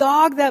 The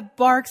dog that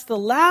barks the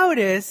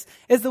loudest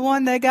is the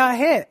one that got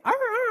hit.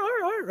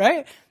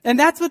 Right? And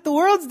that's what the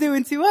world's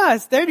doing to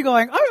us. They're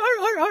going,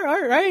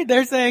 right?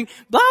 They're saying,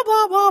 blah,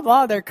 blah, blah,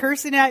 blah. They're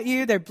cursing at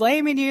you. They're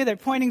blaming you. They're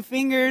pointing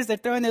fingers. They're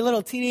throwing their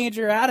little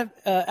teenager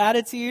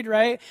attitude,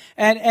 right?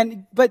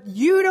 But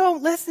you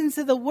don't listen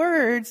to the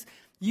words.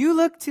 You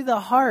look to the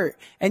heart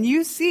and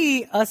you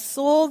see a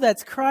soul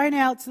that's crying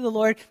out to the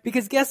Lord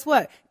because guess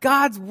what?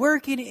 God's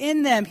working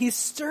in them. He's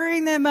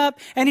stirring them up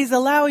and He's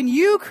allowing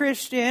you,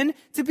 Christian,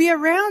 to be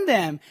around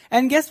them.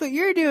 And guess what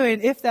you're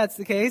doing? If that's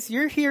the case,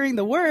 you're hearing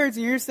the words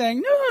and you're saying,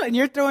 no, and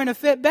you're throwing a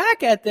fit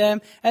back at them.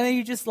 And then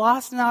you just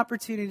lost an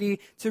opportunity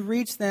to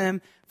reach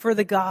them for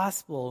the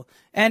gospel.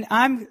 And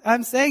I'm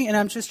saying, and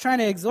I'm just trying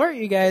to exhort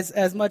you guys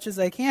as much as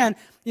I can,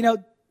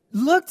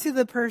 look to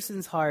the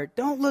person's heart.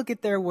 Don't look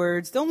at their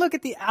words. Don't look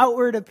at the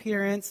outward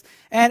appearance.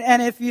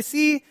 And if you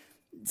see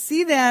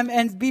them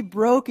and be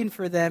broken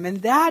for them,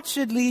 and that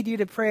should lead you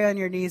to pray on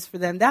your knees for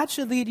them. That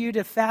should lead you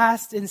to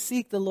fast and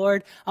seek the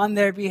Lord on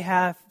their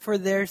behalf for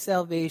their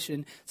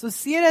salvation. So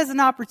see it as an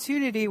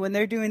opportunity when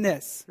they're doing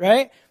this,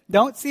 right?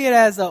 Don't see it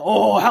as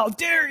how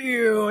dare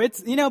you?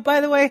 It's, by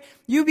the way,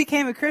 you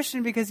became a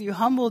Christian because you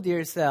humbled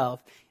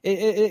yourself.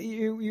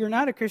 You're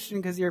not a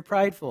Christian because you're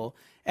prideful.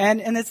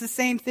 And it's the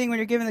same thing when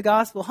you're giving the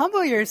gospel.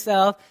 Humble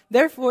yourself.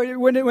 Therefore,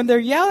 when they're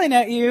yelling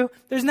at you,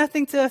 there's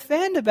nothing to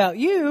offend about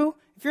you.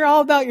 If you're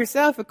all about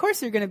yourself, of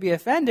course you're going to be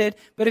offended.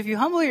 But if you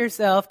humble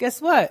yourself,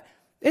 guess what?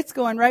 It's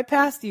going right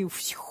past you,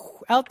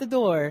 out the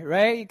door,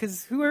 right?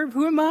 Because who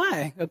am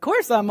I? Of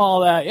course I'm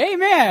all that.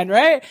 Amen,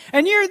 right?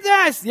 And you're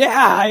this. Yeah,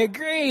 I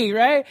agree,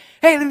 right?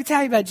 Hey, let me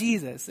tell you about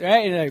Jesus,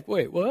 right? And you're like,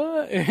 wait,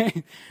 what?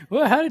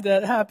 Well, how did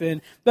that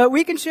happen? But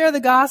we can share the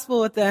gospel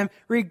with them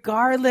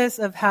regardless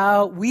of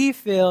how we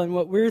feel and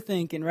what we're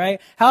thinking, right?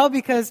 How?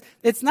 Because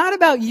it's not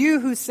about you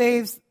who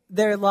saves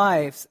their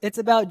lives. It's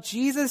about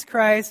Jesus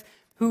Christ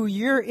who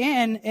you're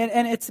in,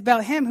 and it's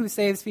about Him who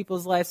saves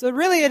people's lives. So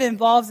really it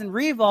involves and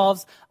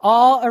revolves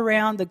all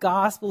around the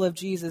gospel of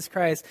Jesus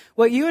Christ.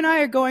 What you and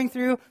I are going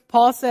through,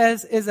 Paul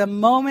says, is a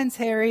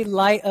momentary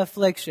light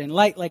affliction.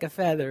 Light like a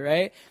feather,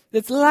 right?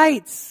 It's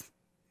light.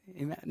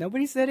 Amen.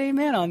 Nobody said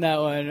amen on that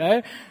one,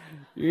 right?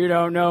 You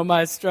don't know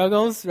my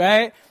struggles,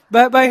 right?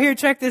 But here,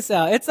 check this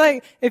out. It's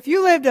like if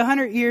you lived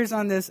 100 years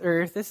on this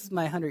earth, this is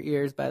my 100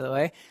 years, by the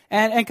way,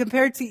 and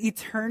compared to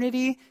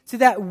eternity, to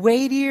that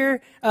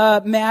weightier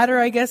matter,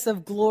 I guess,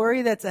 of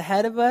glory that's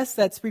ahead of us,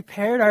 that's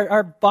prepared.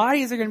 Our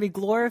bodies are going to be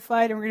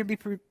glorified, and we're going to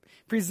be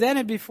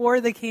presented before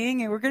the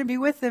King, and we're going to be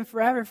with Him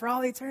forever, for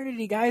all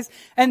eternity, guys.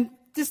 And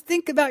just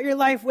think about your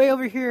life way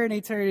over here in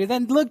eternity.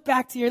 Then look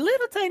back to your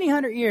little tiny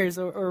 100 years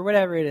or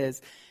whatever it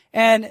is.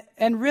 And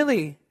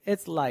really,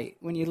 it's light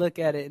when you look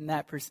at it in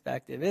that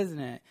perspective, isn't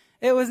it?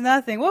 It was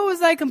nothing. What was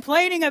I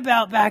complaining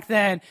about back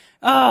then?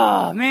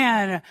 Oh,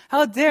 man,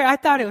 how dare. I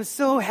thought it was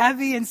so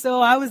heavy, and so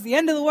I was the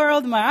end of the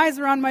world, and my eyes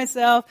were on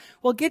myself.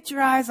 Well, get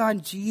your eyes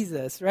on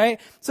Jesus, right?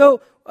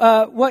 So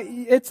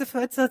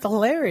It's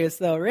hilarious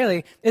though,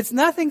 really. It's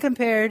nothing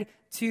compared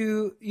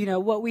to,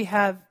 what we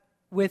have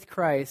with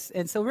Christ.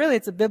 And so really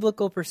it's a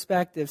biblical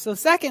perspective. So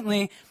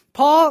secondly,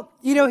 Paul,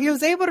 he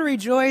was able to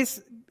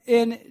rejoice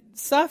in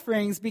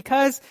sufferings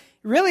because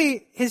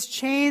really his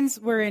chains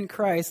were in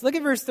Christ. Look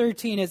at verse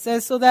 13. It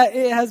says, so that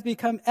it has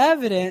become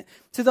evident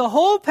to the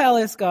whole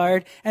palace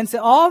guard and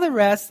to all the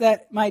rest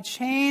that my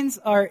chains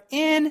are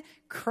in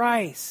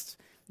Christ.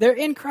 They're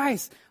in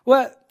Christ.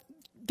 Well,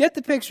 get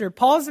the picture.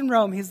 Paul's in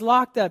Rome. He's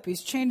locked up.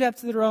 He's chained up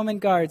to the Roman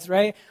guards,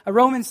 right? A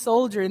Roman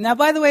soldier. Now,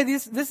 by the way,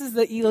 this is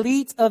the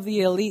elite of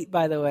the elite,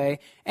 by the way.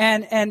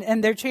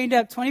 And they're chained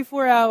up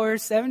 24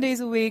 hours, 7 days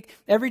a week.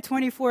 Every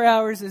 24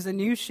 hours there's a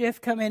new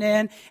shift coming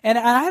in. And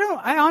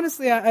I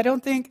honestly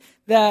don't think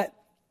that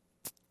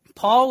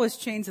Paul was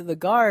chained to the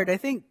guard. I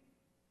think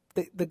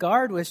the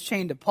guard was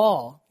chained to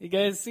Paul. You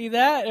guys see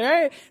that,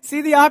 right?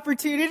 See the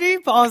opportunity?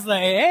 Paul's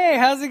like, hey,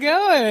 how's it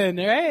going?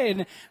 Right?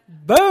 And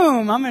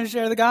boom, I'm going to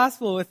share the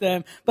gospel with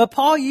them. But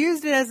Paul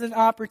used it as an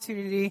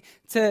opportunity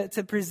to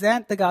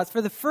present the gospel,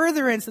 for the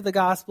furtherance of the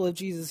gospel of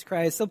Jesus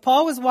Christ. So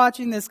Paul was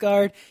watching this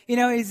guard.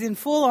 He's in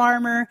full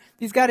armor.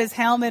 He's got his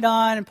helmet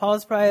on, and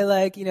Paul's probably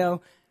like,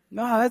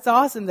 no, that's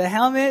awesome. The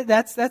helmet,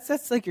 that's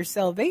like your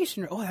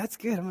salvation. Oh, that's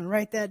good. I'm going to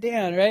write that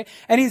down, right?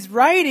 And he's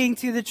writing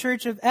to the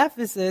church of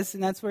Ephesus,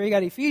 and that's where he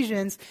got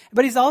Ephesians.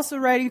 But he's also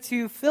writing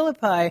to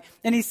Philippi,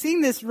 and he's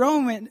seeing this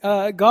Roman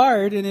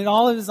guard and in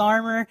all of his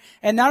armor.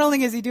 And not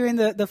only is he doing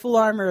the full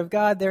armor of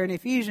God there in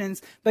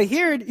Ephesians, but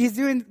here he's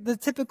doing the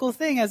typical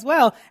thing as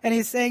well. And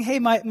he's saying, hey,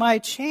 my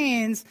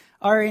chains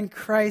are in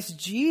Christ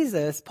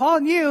Jesus.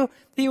 Paul knew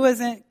he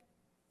wasn't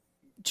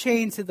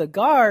chained to the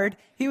guard,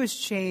 he was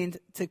chained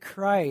to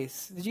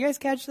Christ. Did you guys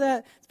catch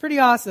that? It's pretty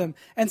awesome.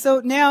 And so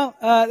now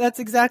that's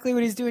exactly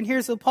what he's doing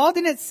here. So Paul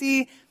didn't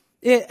see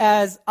it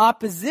as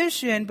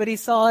opposition, but he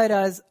saw it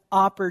as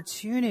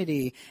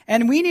opportunity.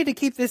 And we need to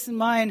keep this in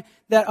mind,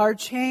 that our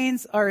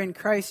chains are in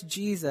Christ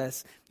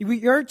Jesus.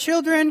 Your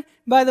children,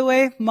 by the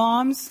way,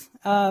 moms,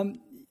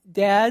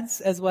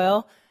 dads as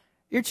well,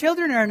 your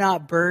children are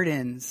not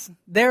burdens.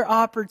 They're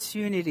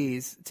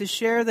opportunities to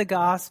share the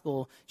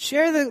gospel,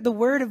 share the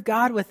word of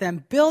God with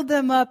them, build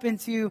them up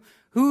into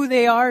who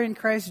they are in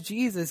Christ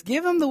Jesus.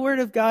 Give them the word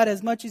of God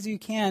as much as you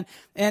can,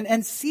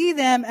 and see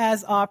them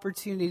as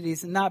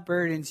opportunities and not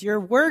burdens.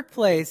 Your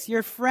workplace,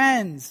 your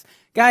friends,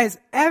 guys,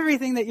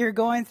 everything that you're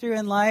going through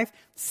in life,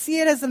 see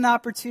it as an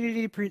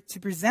opportunity to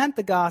present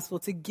the gospel,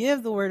 to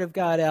give the word of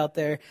God out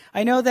there.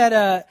 I know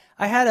that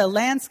I had a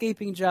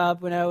landscaping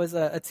job when I was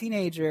a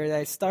teenager that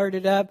I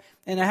started up,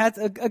 and I had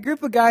a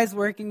group of guys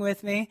working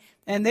with me,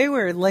 and they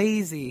were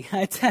lazy,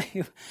 I tell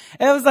you.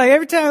 It was like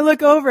every time I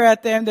look over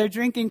at them, they're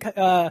drinking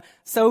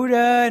soda,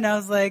 and I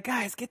was like,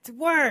 guys, get to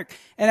work.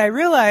 And I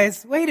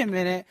realized, wait a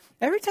minute,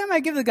 every time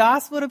I give the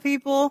gospel to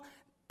people,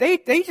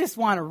 They just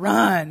want to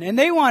run, and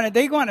they want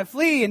to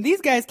flee, and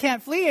these guys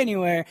can't flee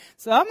anywhere.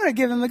 So I'm going to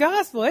give them the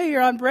gospel. Hey,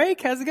 you're on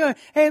break. How's it going?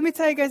 Hey, let me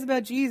tell you guys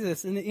about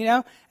Jesus. And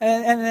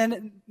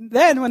and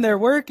then when they're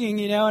working,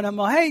 and I'm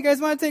like, hey, you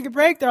guys want to take a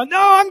break? They're like, no,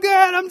 I'm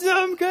good.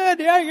 I'm good.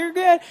 Yeah, you're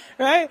good.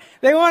 Right?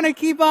 They want to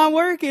keep on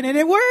working, and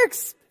it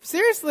works.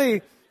 Seriously.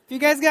 If you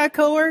guys got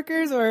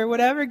coworkers or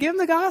whatever, give them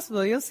the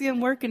gospel. You'll see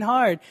them working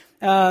hard.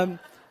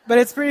 But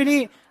it's pretty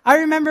neat.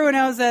 I remember when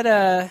I was at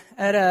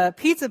a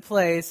pizza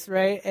place,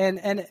 right?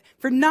 And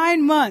for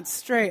 9 months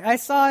straight, I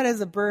saw it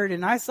as a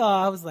burden. I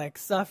was like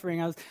suffering.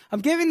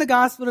 I'm giving the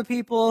gospel to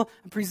people.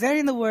 I'm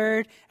presenting the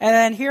word. And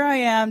then here I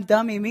am,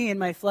 dummy me in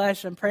my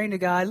flesh. I'm praying to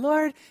God,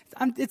 Lord,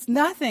 it's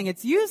nothing.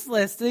 It's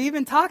useless to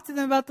even talk to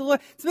them about the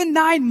Lord. It's been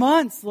 9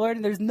 months, Lord,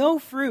 and there's no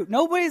fruit.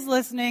 Nobody's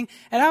listening.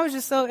 And I was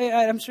just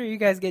I'm sure you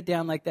guys get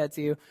down like that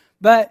too.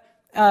 But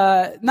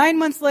 9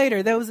 months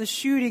later, there was a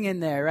shooting in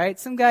there, right?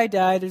 Some guy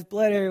died. There's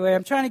blood everywhere.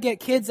 I'm trying to get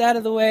kids out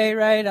of the way,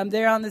 right? I'm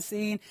there on the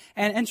scene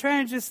and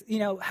trying to just,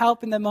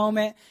 help in the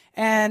moment.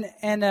 And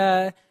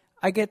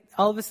I get,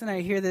 all of a sudden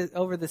I hear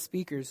over the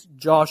speakers,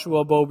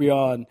 Joshua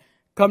Boubion,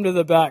 come to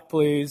the back,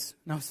 please.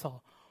 And I was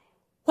all,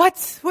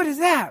 what? What is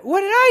that?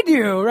 What did I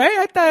do? Right?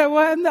 I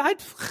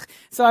thought,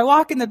 so I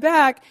walk in the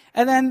back,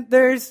 and then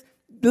there's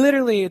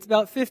literally, it's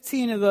about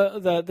 15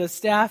 of the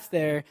staff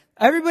there.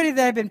 Everybody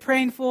that I've been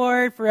praying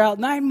for about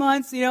 9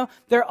 months,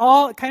 they're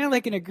all kind of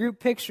like in a group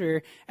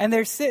picture, and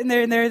they're sitting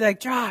there and they're like,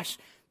 Josh,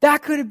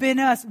 that could have been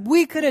us.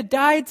 We could have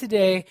died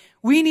today.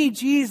 We need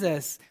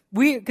Jesus.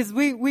 Because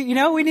we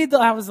need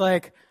I was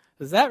like,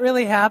 does that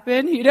really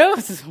happen?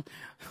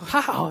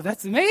 Wow,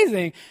 that's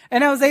amazing.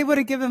 And I was able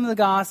to give him the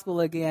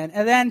gospel again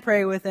and then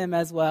pray with him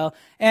as well.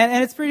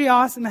 And it's pretty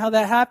awesome how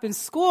that happens.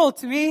 School,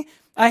 to me,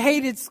 I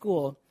hated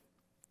school.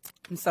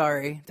 I'm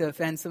sorry to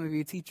offend some of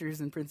you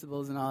teachers and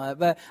principals and all that,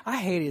 but I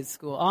hated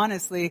school.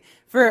 Honestly,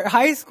 for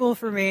high school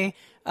for me,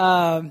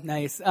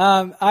 nice.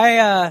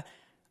 I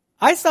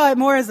saw it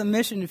more as a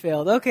mission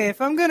field. Okay, if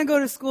I'm going to go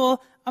to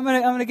school, I'm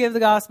going to give the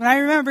gospel. And I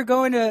remember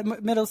going to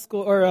middle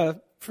school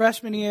or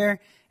freshman year,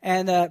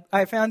 and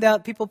I found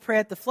out people pray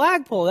at the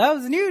flagpole. That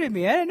was new to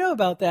me. I didn't know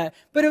about that.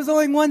 But it was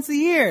only once a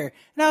year.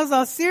 And I was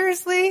all,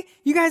 seriously?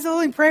 You guys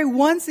only pray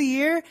once a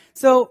year?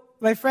 So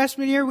my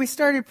freshman year, we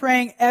started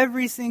praying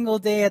every single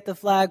day at the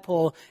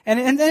flagpole.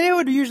 And then it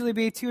would usually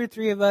be 2 or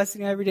 3 of us,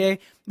 every day.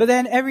 But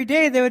then every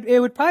day it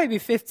would probably be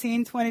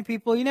 15, 20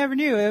 people. You never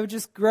knew. It would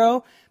just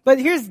grow. But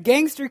here's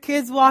gangster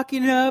kids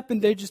walking up,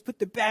 and they just put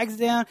their bags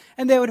down,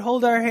 and they would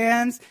hold our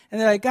hands,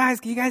 and they're like, guys,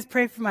 can you guys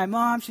pray for my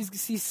mom?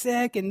 She's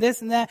sick, and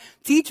this and that.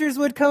 Teachers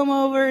would come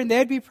over, and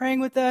they'd be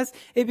praying with us.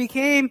 It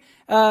became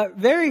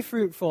very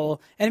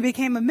fruitful, and it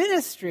became a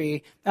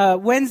ministry.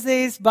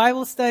 Wednesdays,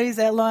 Bible studies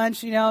at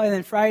lunch, and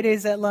then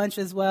Fridays at lunch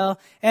as well.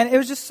 And it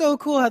was just so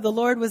cool how the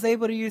Lord was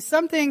able to use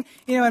something,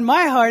 in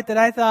my heart that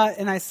I thought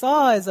and I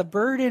saw as a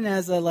burden,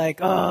 as a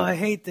I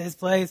hate this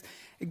place.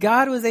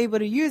 God was able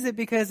to use it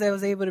because I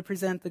was able to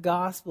present the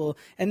gospel.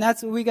 And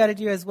that's what we got to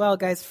do as well,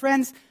 guys.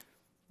 Friends,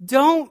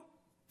 don't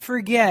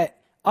forget,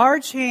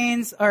 our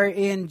chains are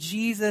in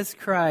Jesus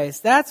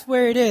Christ. That's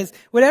where it is.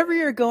 Whatever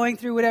you're going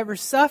through, whatever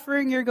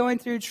suffering you're going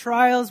through,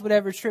 trials,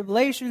 whatever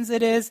tribulations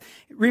it is,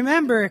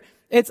 remember,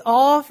 it's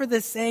all for the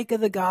sake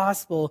of the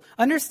gospel.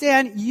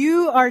 Understand,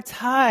 you are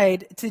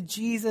tied to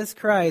Jesus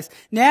Christ.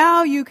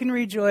 Now you can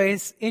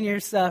rejoice in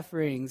your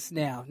sufferings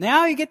now.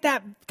 Now you get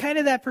that kind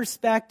of that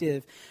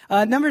perspective.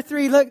 Number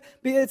 3, look,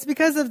 it's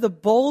because of the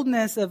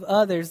boldness of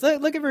others.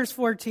 Look at verse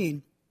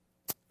 14.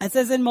 It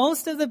says, and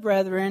most of the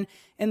brethren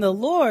in the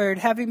Lord,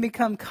 having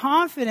become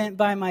confident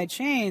by my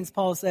chains,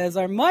 Paul says,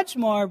 are much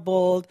more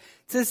bold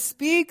to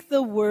speak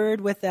the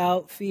word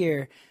without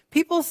fear.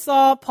 People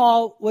saw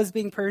Paul was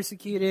being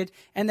persecuted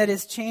and that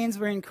his chains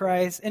were in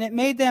Christ, and it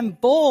made them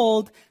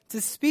bold to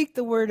speak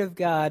the word of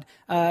God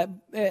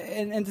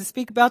and to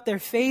speak about their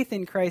faith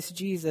in Christ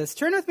Jesus.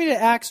 Turn with me to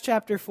Acts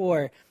chapter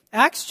 4.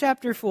 Acts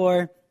chapter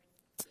 4,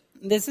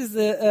 this is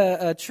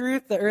the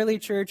truth the early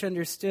church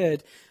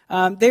understood.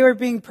 They were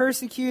being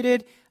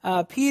persecuted.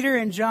 Peter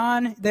and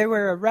John, they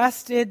were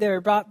arrested. They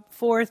were brought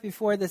forth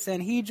before the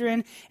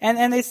Sanhedrin.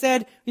 And they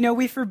said,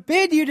 we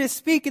forbid you to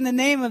speak in the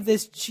name of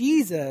this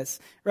Jesus,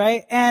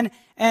 right? And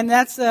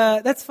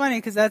that's funny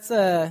because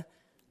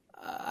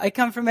I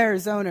come from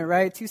Arizona,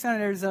 right?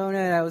 Tucson, Arizona.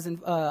 And I was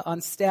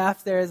on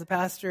staff there as a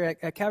pastor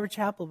at Calvary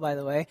Chapel, by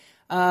the way.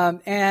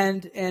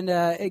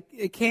 It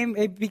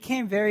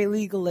became very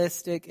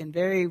legalistic and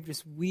very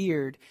just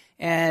weird.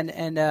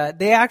 And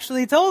they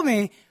actually told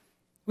me,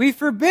 we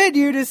forbid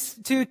you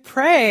to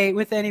pray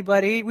with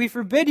anybody. We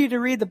forbid you to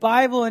read the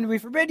Bible, and we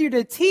forbid you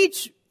to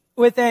teach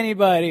with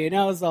anybody. And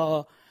I was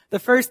all, the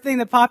first thing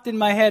that popped in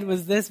my head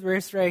was this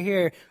verse right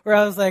here, where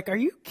I was like, are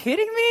you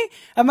kidding me?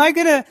 Am I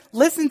going to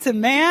listen to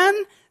man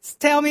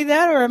tell me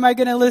that, or am I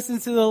going to listen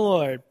to the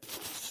Lord?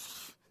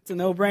 It's a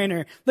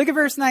no-brainer. Look at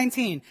verse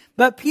 19.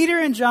 But Peter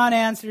and John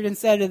answered and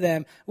said to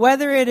them,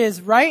 whether it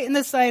is right in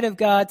the sight of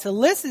God to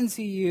listen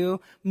to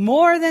you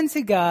more than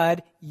to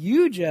God,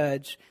 you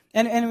judge.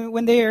 And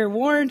when they were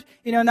warned,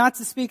 not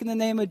to speak in the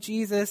name of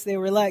Jesus, they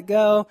were let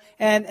go.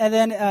 And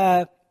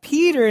then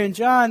Peter and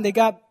John, they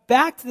got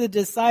back to the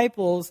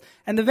disciples.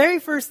 And the very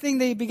first thing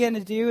they began to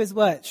do is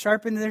what?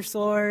 Sharpen their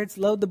swords,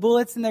 load the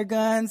bullets in their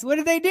guns. What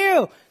did they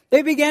do?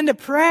 They began to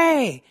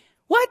pray.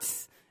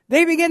 What?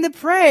 They began to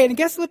pray. And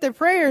guess what their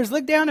prayers?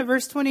 Look down at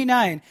verse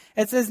 29.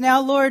 It says,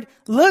 now, Lord,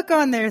 look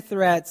on their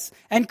threats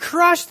and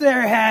crush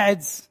their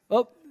heads.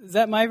 Oh, is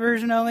that my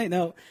version only?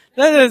 No,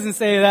 that doesn't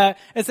say that.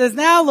 It says,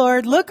 now,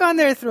 Lord, look on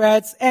their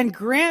threats and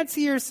grant to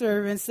your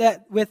servants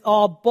that with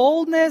all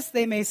boldness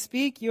they may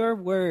speak your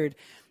word.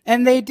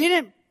 And they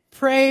didn't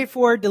pray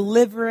for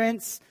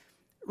deliverance,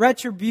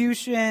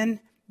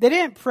 retribution. They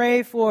didn't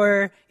pray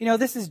for,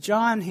 this is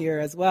John here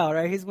as well,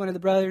 right? He's one of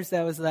the brothers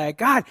that was like,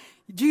 God,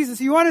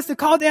 Jesus, you want us to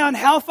call down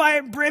hellfire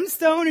and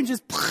brimstone and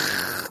just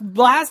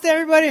blast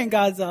everybody? And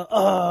God's like,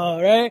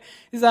 oh, right?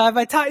 He's like, have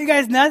I taught you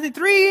guys nothing?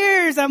 3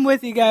 years I'm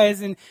with you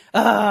guys. And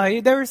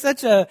they were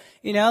such a,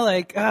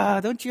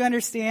 don't you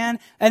understand?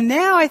 And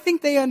now I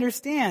think they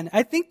understand.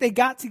 I think they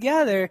got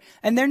together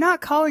and they're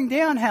not calling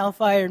down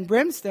hellfire and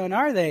brimstone,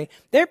 are they?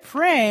 They're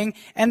praying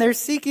and they're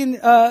seeking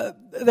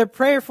their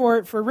prayer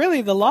for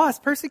really the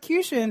lost.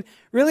 Persecution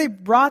really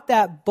brought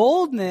that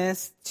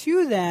boldness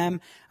to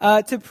them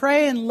to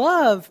pray in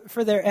love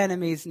for their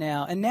enemies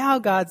now. And now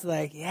God's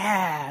like,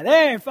 yeah,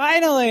 there,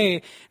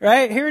 finally,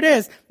 right? Here it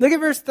is. Look at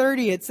verse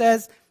 30. It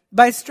says,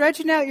 by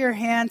stretching out your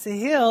hand to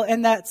heal,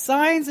 and that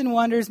signs and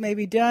wonders may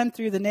be done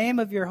through the name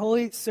of your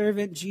holy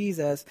servant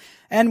Jesus.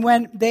 And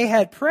when they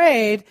had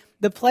prayed,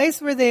 the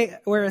place where they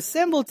were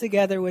assembled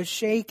together was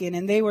shaken,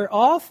 and they were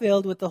all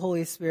filled with the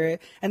Holy Spirit,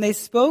 and they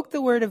spoke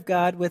the word of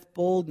God with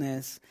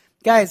boldness.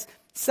 Guys,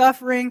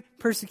 suffering,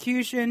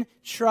 persecution,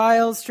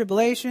 trials,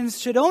 tribulations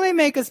should only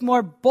make us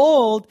more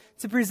bold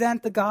to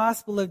present the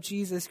gospel of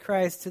Jesus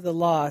Christ to the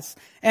lost.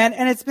 And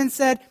it's been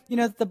said,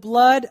 the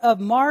blood of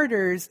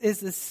martyrs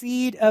is the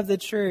seed of the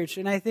church.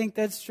 And I think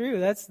that's true.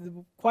 That's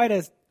quite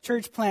a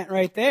church plant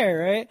right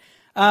there,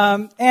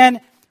 right?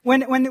 And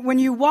when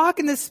you walk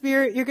in the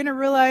Spirit, you're going to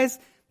realize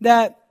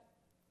that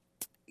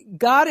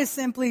God is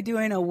simply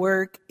doing a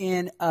work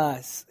in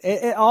us.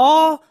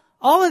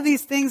 All of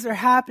these things are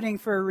happening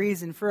for a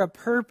reason, for a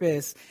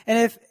purpose.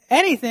 And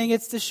anything,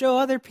 it's to show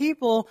other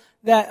people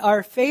that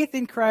our faith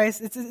in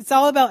Christ, it's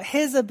all about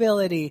His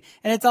ability.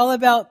 And it's all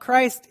about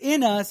Christ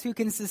in us who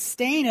can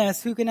sustain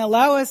us, who can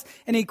allow us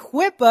and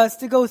equip us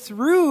to go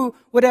through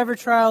whatever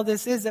trial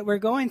this is that we're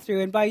going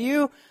through. And by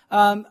you,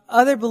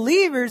 other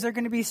believers are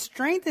going to be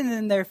strengthened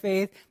in their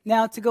faith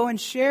now to go and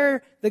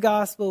share the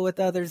gospel with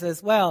others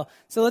as well.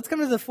 So let's come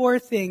to the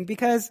fourth thing,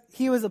 because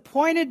He was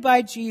appointed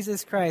by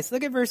Jesus Christ.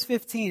 Look at verse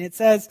 15. It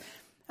says,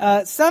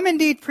 some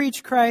indeed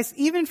preach Christ,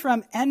 even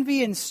from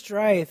envy and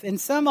strife, and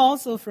some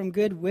also from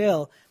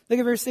goodwill. Look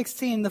at verse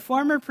 16. The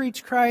former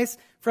preach Christ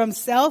from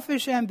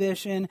selfish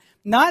ambition,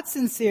 not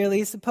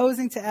sincerely,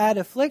 supposing to add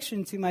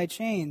affliction to my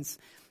chains.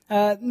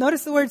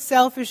 Notice the word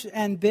selfish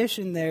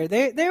ambition there.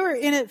 They were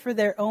in it for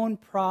their own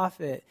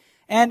profit.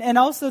 And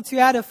also to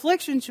add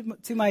affliction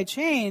to my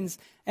chains.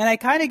 And I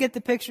kind of get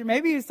the picture,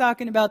 maybe he was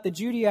talking about the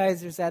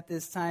Judaizers at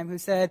this time who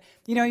said,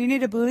 you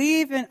need to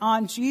believe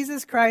on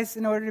Jesus Christ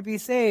in order to be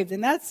saved.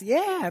 And that's,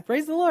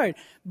 praise the Lord.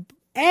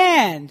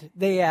 And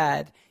they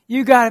add,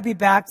 you got to be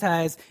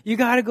baptized. You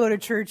got to go to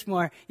church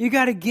more. You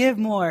got to give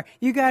more.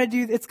 You got to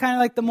do, it's kind of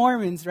like the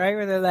Mormons, right?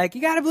 Where they're like,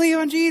 you got to believe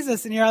on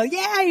Jesus. And you're like,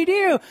 yeah, you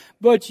do.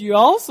 But you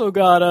also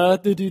got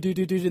to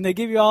do. And they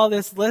give you all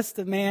this list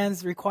of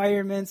man's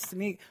requirements to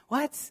meet.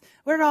 What?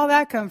 Where did all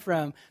that come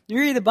from? You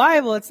read the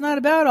Bible, it's not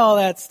about all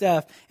that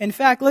stuff. In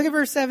fact, look at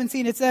verse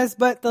 17. It says,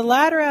 but the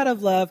latter out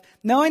of love,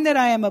 knowing that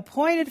I am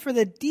appointed for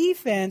the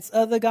defense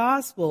of the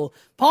gospel.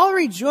 Paul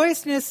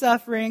rejoiced in his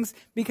sufferings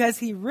because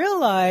he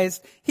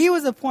realized he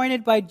was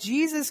appointed by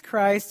Jesus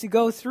Christ to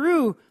go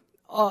through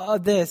all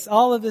of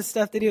this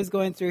stuff that he was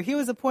going through. He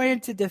was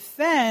appointed to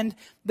defend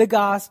the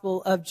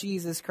gospel of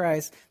Jesus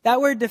Christ.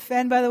 That word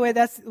defend, by the way,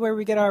 that's where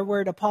we get our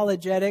word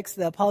apologetics,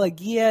 the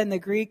apologia in the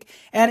Greek.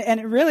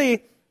 And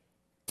really,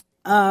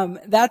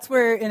 that's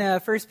where in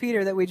 1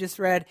 Peter that we just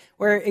read,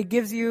 where it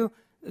gives you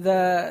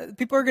the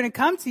people are going to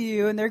come to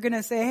you and they're going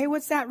to say, hey,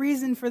 what's that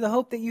reason for the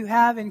hope that you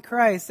have in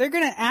Christ? They're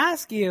going to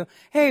ask you,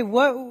 hey,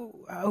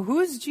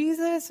 who's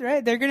Jesus,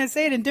 right? They're going to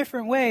say it in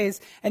different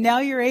ways. And now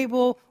you're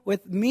able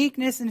with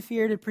meekness and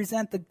fear to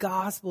present the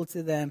gospel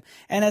to them.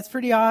 And that's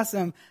pretty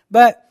awesome.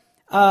 But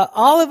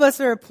all of us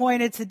are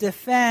appointed to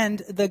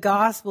defend the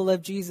gospel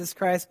of Jesus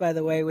Christ, by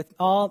the way, with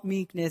all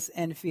meekness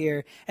and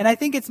fear. And I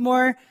think it's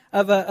more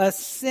of a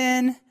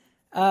sin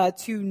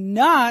to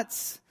not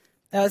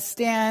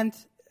stand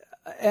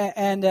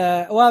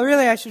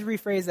really I should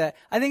rephrase that.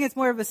 I think it's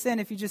more of a sin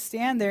if you just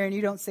stand there and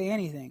you don't say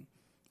anything.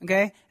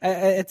 Okay?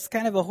 It's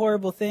kind of a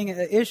horrible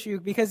issue,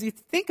 because you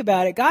think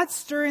about it. God's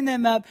stirring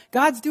them up.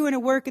 God's doing a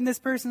work in this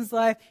person's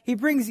life. He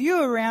brings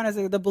you around as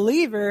the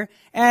believer,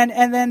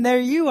 and then there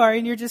you are,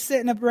 and you're just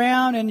sitting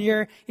around, and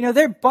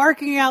they're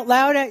barking out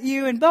loud at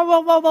you, and blah,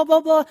 blah, blah, blah,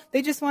 blah, blah.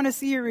 They just want to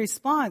see your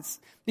response.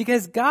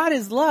 Because God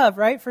is love,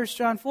 right? 1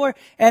 John 4.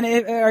 And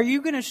are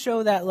you going to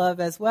show that love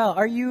as well?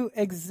 Are you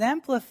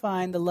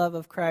exemplifying the love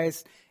of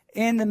Christ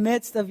in the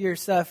midst of your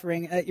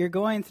suffering that you're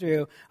going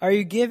through? Are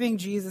you giving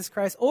Jesus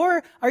Christ?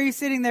 Or are you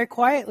sitting there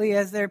quietly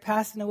as they're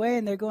passing away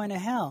and they're going to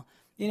hell?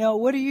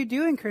 What are you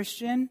doing,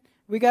 Christian?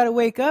 We got to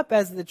wake up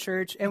as the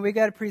church, and we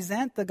got to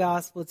present the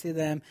gospel to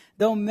them.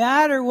 No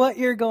matter what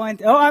you're going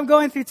through. Oh, I'm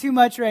going through too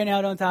much right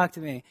now. Don't talk to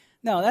me.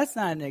 No, that's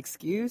not an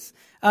excuse.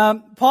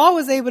 Paul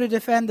was able to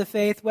defend the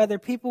faith whether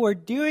people were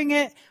doing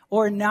it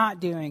or not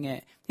doing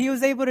it. He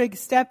was able to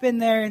step in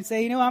there and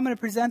say, I'm going to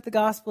present the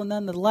gospel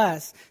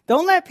nonetheless.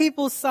 Don't let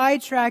people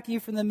sidetrack you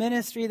from the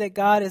ministry that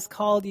God has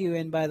called you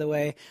in, by the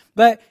way.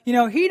 But,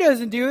 he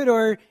doesn't do it,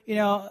 or,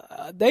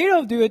 they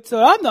don't do it,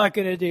 so I'm not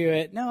going to do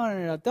it.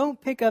 No. Don't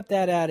pick up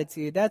that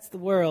attitude. That's the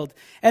world.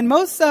 And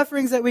most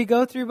sufferings that we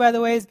go through, by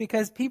the way, is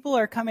because people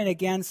are coming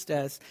against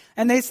us.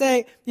 And they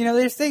say,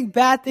 they're saying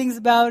bad things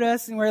about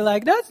us, and we're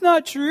like, that's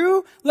not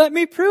true. Let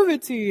me prove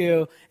it to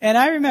you. And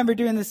I remember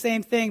doing the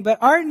same thing. But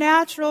our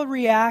natural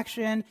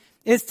reaction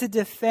is to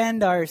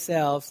defend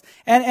ourselves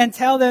and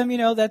tell them,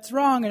 that's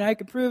wrong and I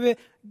can prove it.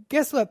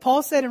 Guess what?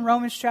 Paul said in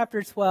Romans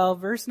chapter 12,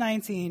 verse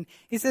 19,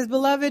 he says,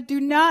 Beloved, do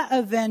not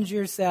avenge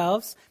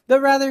yourselves,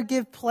 but rather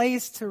give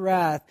place to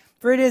wrath.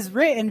 For it is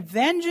written,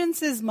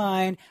 vengeance is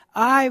mine,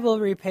 I will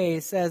repay,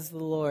 says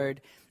the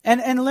Lord.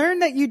 And learn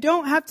that you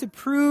don't have to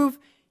prove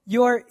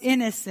your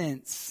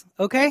innocence,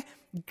 okay?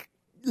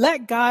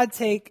 Let God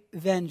take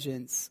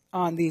vengeance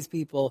on these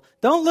people.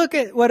 Don't look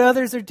at what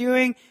others are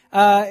doing,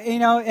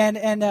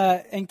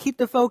 and keep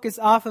the focus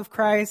off of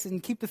Christ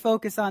and keep the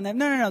focus on them.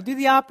 No. Do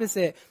the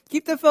opposite.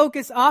 Keep the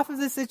focus off of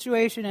the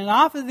situation and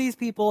off of these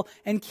people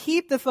and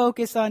keep the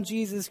focus on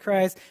Jesus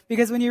Christ.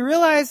 Because when you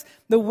realize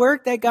the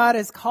work that God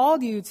has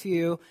called you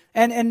to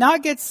and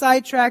not get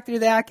sidetracked through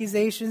the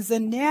accusations,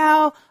 then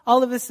now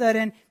all of a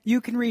sudden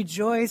you can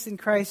rejoice in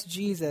Christ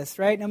Jesus,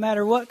 right? No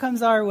matter what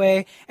comes our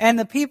way. And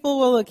the people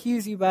will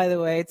accuse you, by the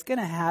way. It's going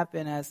to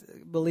happen as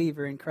a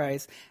believer in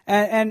Christ.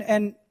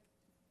 And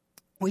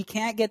we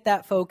can't get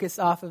that focus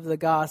off of the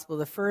gospel,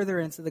 the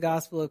furtherance of the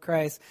gospel of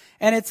Christ.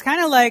 And it's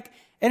kind of like,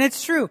 and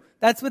it's true,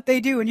 that's what they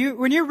do.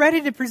 When you're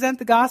ready to present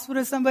the gospel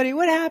to somebody,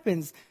 what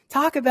happens?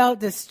 talk about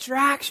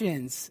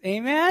distractions.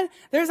 Amen?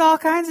 There's all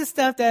kinds of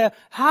stuff that,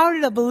 how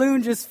did a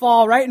balloon just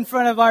fall right in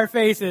front of our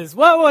faces?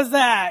 What was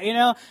that?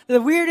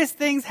 The weirdest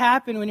things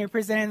happen when you're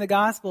presenting the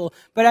gospel.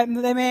 But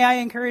may I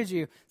encourage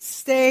you,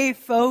 stay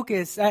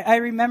focused. I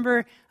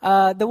remember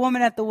the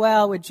woman at the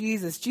well with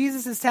Jesus.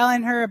 Jesus is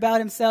telling her about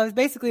himself. It's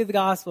basically the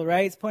gospel,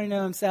 right? He's pointing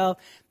to himself,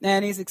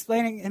 and he's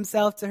explaining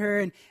himself to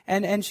her,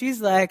 and she's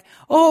like,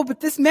 oh,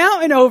 but this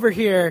mountain over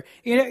here.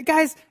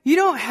 Guys, you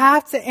don't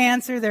have to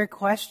answer their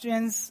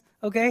questions,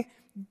 okay?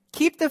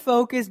 Keep the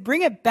focus,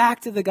 bring it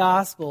back to the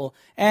gospel,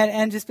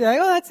 and just be like,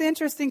 oh, that's an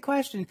interesting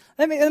question.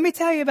 Let me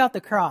tell you about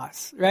the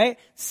cross, right?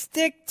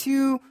 Stick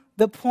to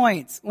the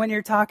points when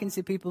you're talking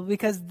to people,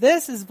 because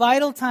this is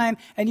vital time,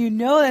 and you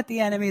know that the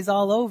enemy is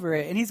all over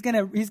it, and he's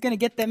gonna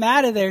get them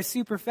out of there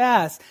super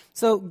fast.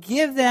 So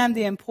give them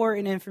the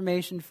important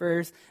information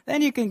first.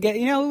 Then you can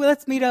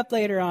let's meet up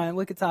later on and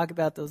we could talk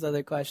about those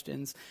other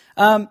questions.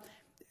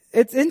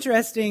 It's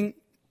interesting.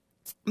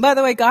 By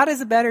the way, God is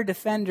a better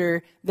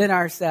defender than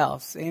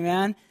ourselves.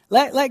 Amen.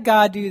 Let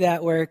God do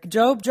that work.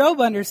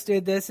 Job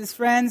understood this. His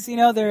friends,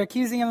 they're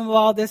accusing him of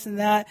all this and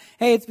that.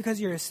 Hey, it's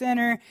because you're a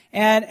sinner.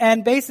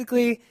 And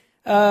basically,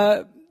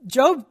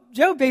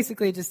 Job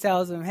basically just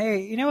tells him,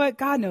 hey, you know what?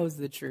 God knows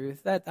the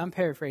truth. That I'm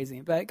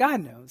paraphrasing, but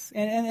God knows.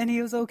 And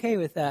he was okay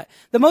with that.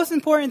 The most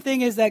important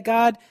thing is that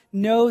God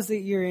knows that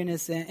you're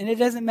innocent. And it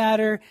doesn't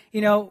matter,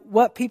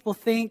 what people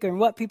think or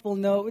what people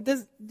know.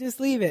 Just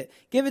leave it.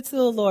 Give it to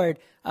the Lord.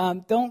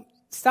 Don't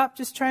stop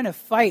just trying to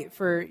fight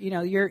for,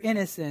 your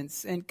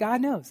innocence. And God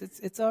knows.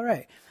 It's all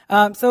right.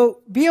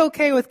 So be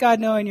okay with God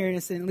knowing you're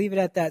innocent and leave it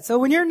at that. So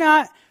when you're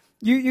not,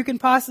 you can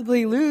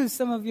possibly lose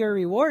some of your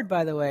reward,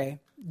 by the way.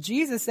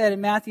 Jesus said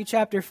in Matthew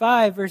chapter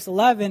 5, verse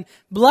 11,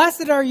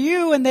 "Blessed are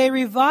you when they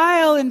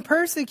revile and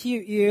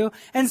persecute you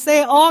and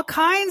say all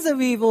kinds of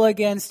evil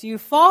against you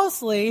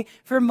falsely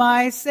for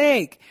my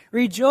sake.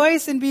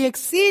 Rejoice and be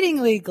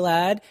exceedingly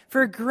glad,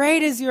 for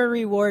great is your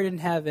reward in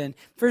heaven.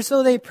 For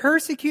so they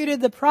persecuted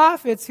the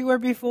prophets who were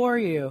before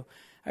you."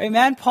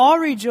 Amen. Paul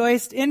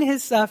rejoiced in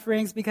his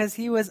sufferings because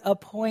he was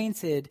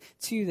appointed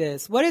to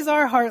this. What is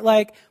our heart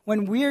like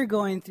when we're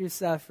going through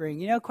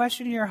suffering?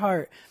 Question your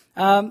heart.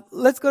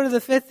 Let's go to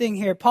the fifth thing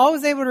here. Paul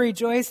was able to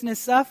rejoice in his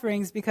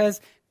sufferings because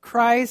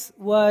Christ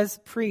was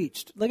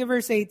preached. Look at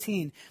verse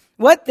 18.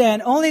 "What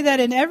then? Only that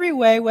in every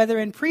way, whether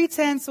in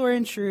pretense or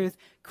in truth,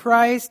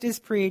 Christ is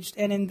preached.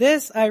 And in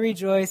this I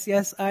rejoice.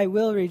 Yes, I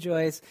will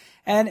rejoice."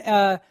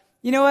 And,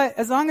 you know what?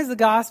 As long as the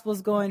gospel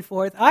is going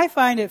forth, I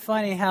find it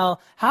funny how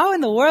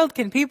in the world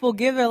can people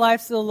give their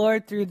lives to the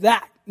Lord through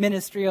that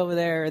ministry over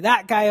there, or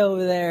that guy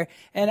over there.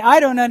 And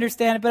I don't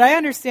understand it, but I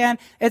understand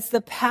it's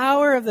the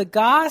power of the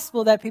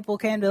gospel that people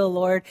came to the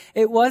Lord.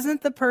 It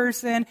wasn't the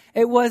person.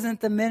 It wasn't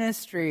the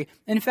ministry.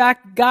 In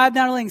fact, God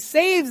not only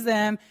saves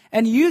them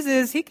and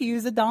he could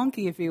use a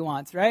donkey if he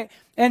wants, right?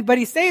 But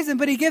he saves them,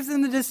 but he gives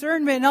them the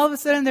discernment, and all of a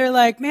sudden they're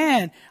like,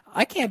 man,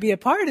 I can't be a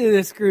part of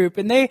this group.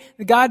 And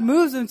God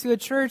moves them to a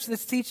church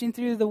that's teaching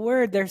through the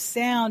word. They're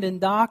sound in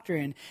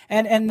doctrine.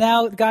 And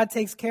now God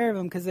takes care of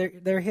them because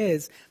they're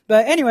his.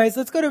 But anyways,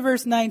 let's go to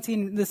verse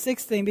 19, the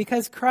sixth thing,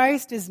 because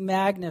Christ is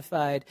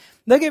magnified.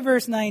 Look at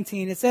verse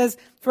 19. It says,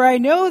 "For I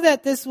know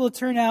that this will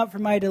turn out for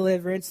my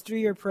deliverance through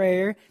your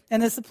prayer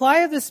and the supply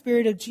of the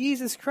Spirit of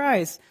Jesus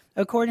Christ,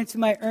 according to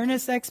my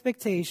earnest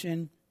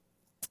expectation,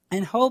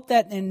 and hope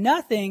that in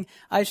nothing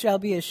I shall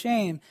be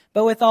ashamed.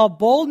 But with all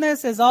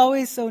boldness, as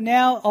always, so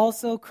now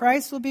also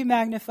Christ will be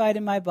magnified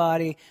in my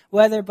body,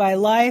 whether by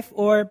life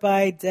or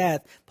by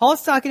death."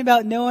 Paul's talking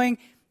about knowing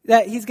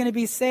that he's going to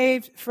be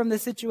saved from the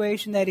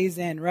situation that he's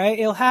in, right?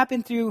 It'll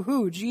happen through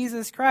who?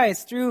 Jesus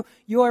Christ, through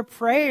your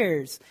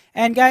prayers.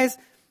 And guys,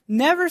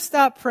 never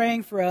stop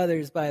praying for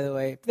others, by the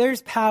way.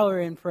 There's power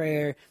in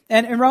prayer.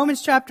 And in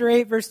Romans chapter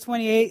 8, verse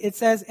 28, it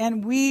says,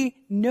 we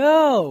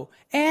know,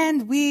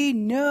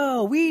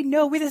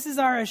 this is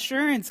our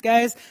assurance,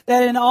 guys,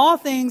 that in all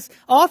things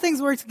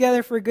work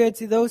together for good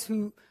to those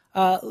who,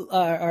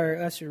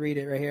 I should read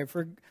it right here,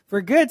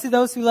 for good to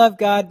those who love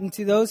God and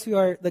to those who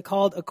are the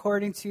called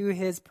according to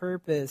his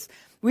purpose.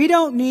 We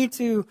don't need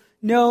to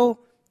know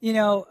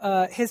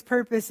his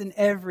purpose in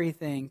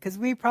everything, because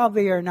we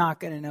probably are not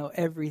going to know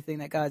everything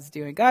that God's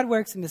doing. God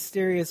works in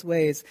mysterious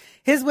ways.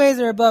 His ways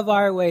are above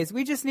our ways.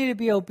 We just need to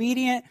be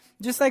obedient,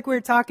 just like we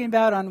were talking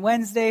about on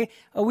Wednesday.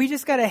 We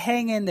just got to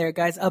hang in there,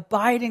 guys.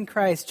 Abide in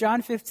Christ.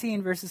 John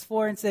 15, verses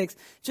 4 and 6.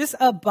 Just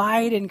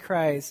abide in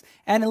Christ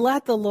and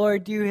let the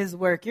Lord do his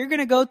work. You're going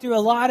to go through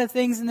a lot of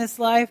things in this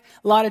life,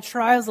 a lot of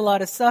trials, a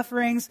lot of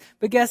sufferings,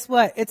 but guess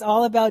what? It's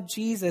all about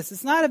Jesus.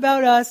 It's not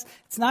about us.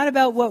 It's not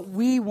about what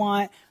we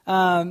want.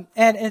 And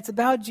it's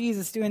about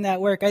Jesus doing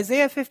that work.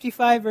 Isaiah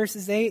 55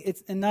 verses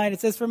 8 and 9,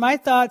 it says, "For my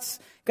thoughts,"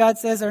 God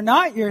says, "are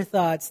not your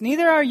thoughts,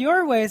 neither are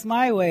your ways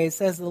my ways,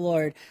 says the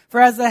Lord.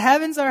 For as the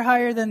heavens are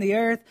higher than the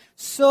earth,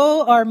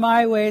 so are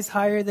my ways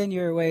higher than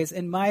your ways,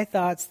 and my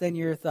thoughts than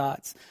your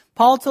thoughts."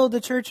 Paul told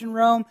the church in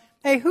Rome,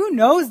 hey, who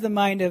knows the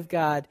mind of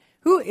God?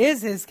 Who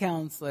is his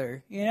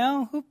counselor?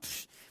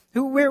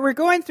 We're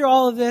going through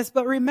all of this,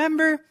 but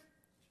remember,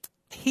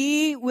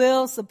 He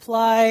will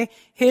supply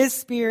His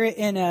Spirit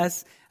in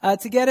us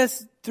to get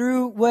us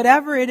through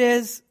whatever it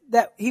is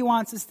that He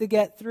wants us to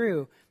get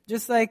through.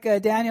 Just like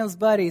Daniel's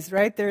buddies,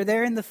 right? They're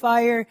there in the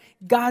fire.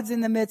 God's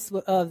in the midst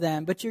of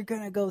them. But you're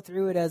going to go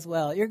through it as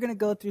well. You're going to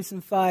go through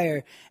some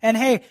fire. And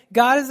hey,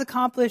 God is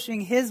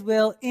accomplishing His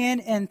will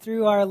in and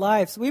through our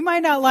lives. We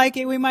might not like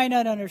it. We might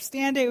not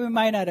understand it. We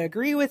might not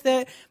agree with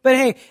it. But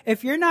hey,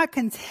 if you're not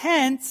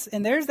content,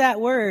 and there's that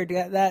word,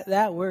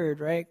 that word,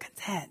 right?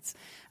 Content.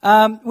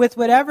 With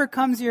whatever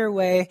comes your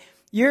way,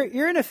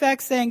 you're in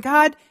effect saying,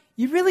 God,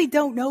 you really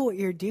don't know what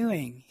you're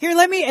doing. Here,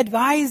 let me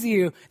advise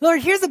you.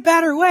 Lord, here's a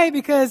better way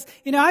because,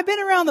 I've been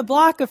around the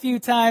block a few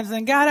times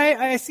and God,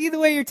 I see the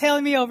way you're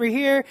telling me over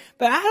here,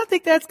 but I don't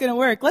think that's going to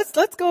work.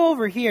 Let's go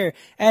over here.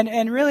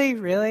 And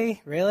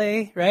really,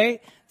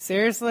 right?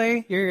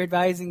 Seriously? You're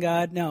advising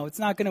God? No, it's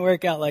not going to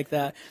work out like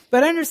that.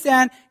 But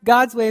understand,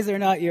 God's ways are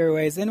not your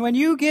ways. And when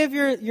you give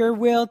your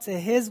will to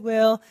His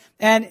will,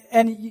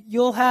 and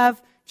you'll have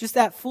just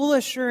that full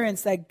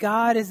assurance that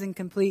God is in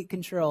complete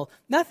control.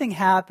 Nothing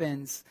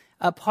happens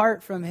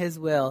apart from His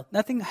will.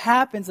 Nothing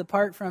happens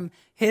apart from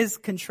His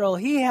control.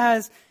 He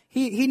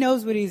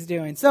knows what He's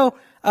doing. So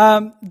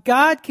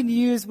God can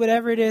use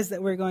whatever it is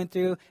that we're going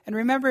through. And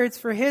remember, it's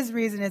for His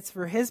reason. It's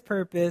for His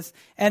purpose.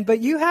 But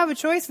you have a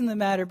choice in the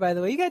matter, by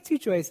the way. You got two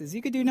choices.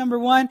 You could do number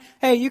one.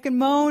 Hey, you can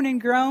moan and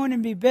groan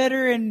and be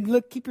bitter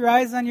and keep your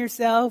eyes on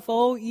yourself.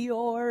 Oh,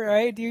 Eeyore,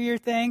 right? Do your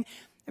thing.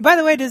 And by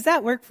the way, does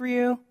that work for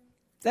you?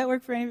 Does that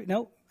work for anybody?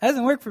 Nope. It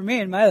hasn't worked for me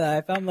in my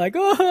life. I'm like,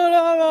 oh,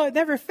 no, it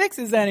never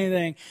fixes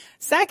anything.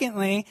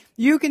 Secondly,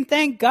 you can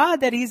thank God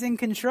that He's in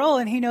control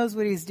and He knows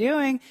what He's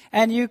doing,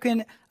 and you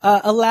can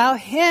allow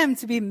Him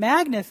to be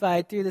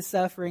magnified through the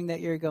suffering that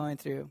you're going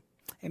through.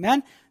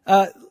 Amen?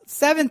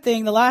 Seventh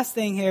thing, the last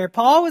thing here,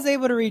 Paul was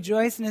able to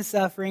rejoice in his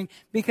suffering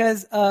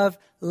because of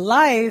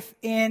life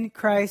in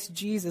Christ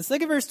Jesus.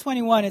 Look at verse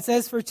 21. It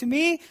says, for to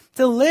me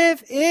to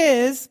live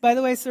is, by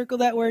the way, circle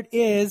that word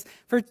is,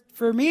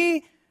 for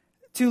me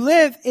to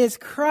live is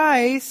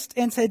Christ,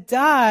 and to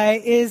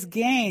die is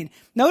gain.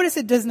 Notice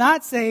it does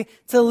not say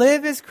to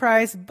live is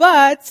Christ,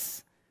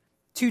 but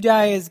to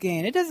die is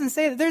gain. It doesn't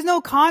say that. There's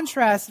no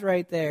contrast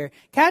right there.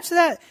 Catch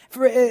that.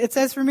 It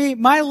says for me,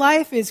 my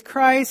life is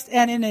Christ,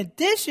 and in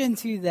addition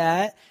to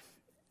that,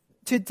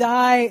 to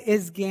die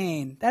is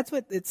gain. That's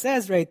what it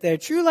says right there.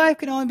 True life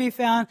can only be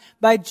found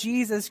by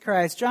Jesus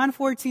Christ. John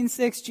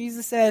 14:6,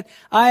 Jesus said,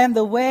 I am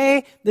the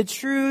way, the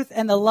truth,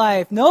 and the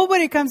life.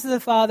 Nobody comes to the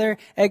Father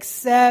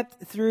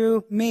except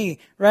through me,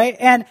 right?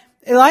 And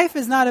life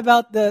is not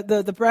about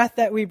the breath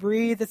that we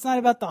breathe. It's not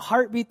about the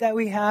heartbeat that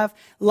we have.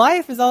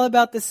 Life is all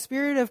about the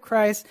Spirit of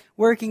Christ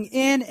working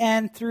in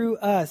and through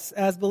us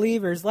as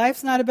believers.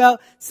 Life's not about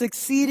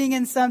succeeding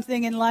in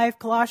something in life.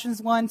 Colossians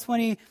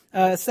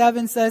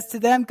 1:27 says, to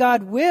them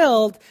God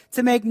willed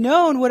to make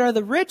known what are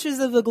the riches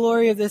of the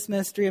glory of this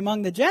mystery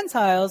among the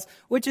Gentiles,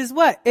 which is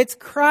what? It's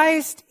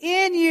Christ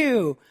in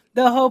you,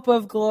 the hope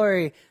of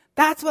glory.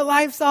 That's what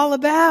life's all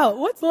about.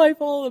 What's life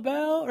all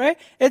about, right?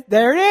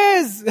 There it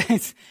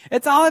is.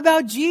 It's all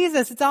about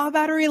Jesus. It's all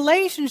about a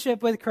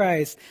relationship with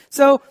Christ.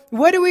 So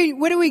what do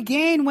we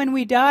gain when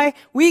we die?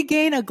 We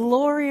gain a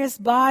glorious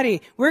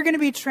body. We're going to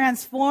be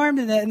transformed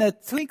in the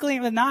twinkling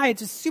of an eye,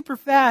 just super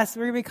fast.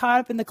 We're going to be caught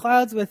up in the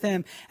clouds with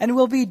Him, and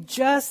we'll be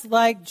just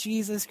like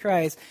Jesus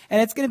Christ.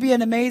 And it's going to be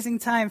an amazing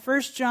time.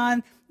 1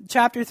 John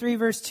Chapter 3,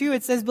 verse 2,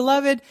 it says,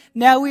 Beloved,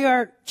 now we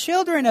are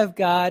children of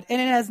God, and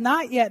it has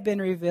not yet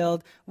been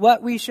revealed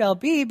what we shall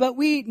be, but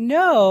we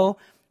know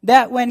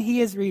that when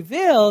He is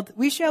revealed,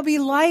 we shall be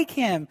like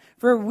Him,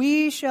 for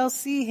we shall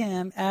see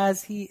Him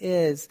as He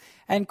is.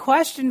 And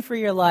question for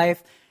your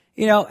life,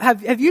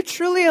 have you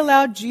truly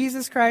allowed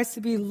Jesus Christ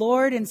to be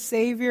Lord and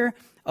Savior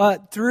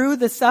through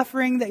the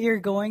suffering that you're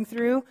going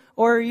through?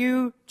 Or are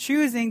you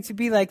choosing to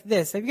be like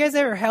this? Have you guys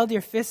ever held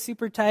your fist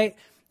super tight?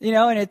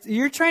 And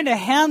you're trying to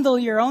handle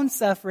your own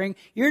suffering.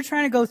 You're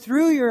trying to go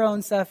through your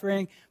own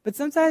suffering, but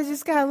sometimes you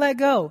just gotta let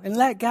go and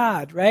let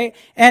God, right?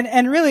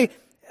 And really,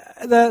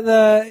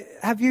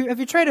 have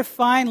you tried to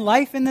find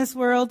life in this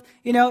world?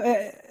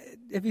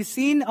 Have you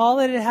seen all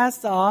that it has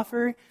to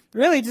offer?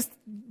 Really, just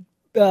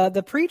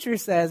the preacher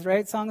says,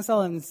 right? Song of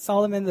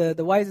Solomon,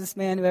 the wisest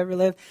man who ever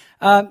lived.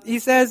 He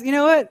says, you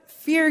know what?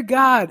 Fear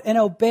God and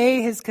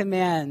obey His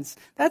commands.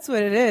 That's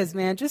what it is,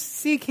 man. Just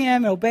seek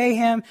Him and obey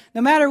Him.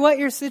 No matter what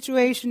your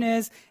situation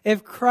is,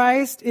 if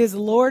Christ is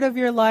Lord of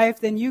your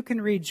life, then you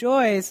can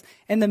rejoice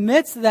in the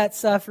midst of that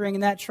suffering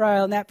and that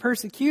trial and that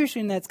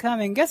persecution that's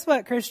coming. Guess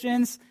what,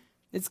 Christians?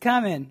 It's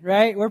coming,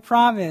 right? We're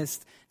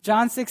promised.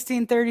 John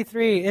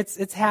 16:33,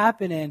 it's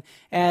happening.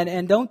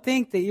 And don't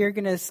think that you're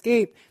going to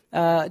escape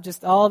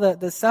just all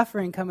the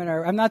suffering coming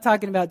our way. I'm not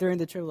talking about during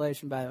the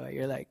tribulation, by the way.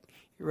 You're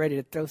ready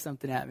to throw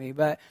something at me.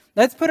 But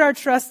let's put our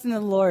trust in the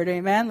Lord,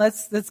 amen?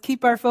 Let's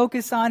keep our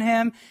focus on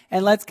Him,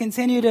 and let's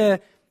continue to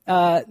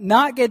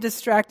not get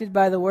distracted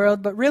by the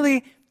world, but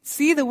really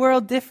see the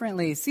world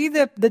differently. See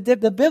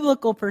the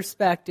biblical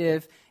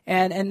perspective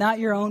and not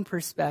your own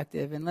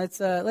perspective. And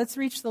let's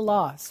reach the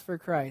lost for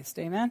Christ,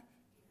 amen?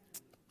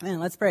 Man,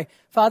 let's pray.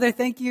 Father,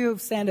 thank you.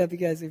 Stand up, you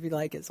guys, if you'd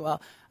like as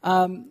well.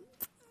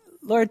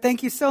 Lord,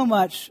 thank you so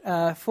much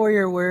for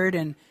your word.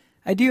 And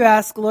I do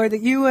ask, Lord,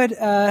 that you would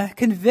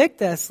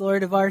convict us,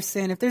 Lord, of our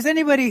sin. If there's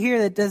anybody here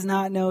that does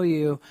not know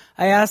you,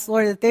 I ask,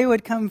 Lord, that they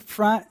would come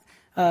forth,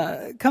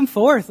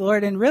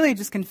 Lord, and really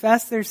just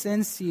confess their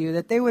sins to you,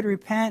 that they would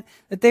repent,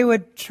 that they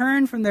would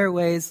turn from their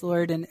ways,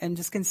 Lord, and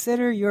just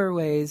consider your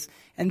ways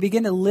and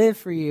begin to live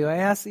for you. I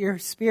ask that your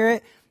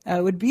Spirit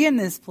would be in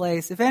this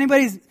place. If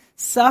anybody's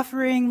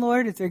suffering,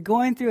 Lord, if they're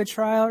going through a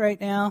trial right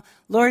now,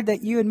 Lord,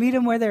 that you would meet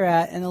them where they're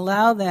at and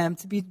allow them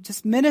to be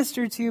just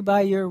ministered to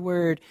by your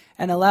word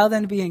and allow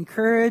them to be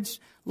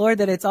encouraged, Lord,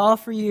 that it's all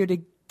for you, to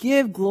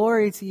give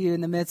glory to you in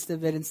the midst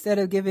of it instead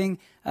of giving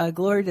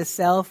glory to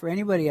self or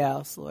anybody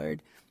else,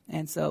 Lord.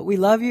 And so we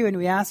love you and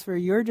we ask for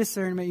your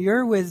discernment,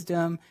 your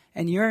wisdom,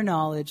 and your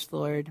knowledge,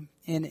 Lord,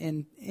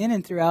 in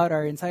and throughout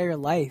our entire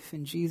life.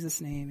 In Jesus'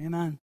 name,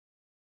 amen.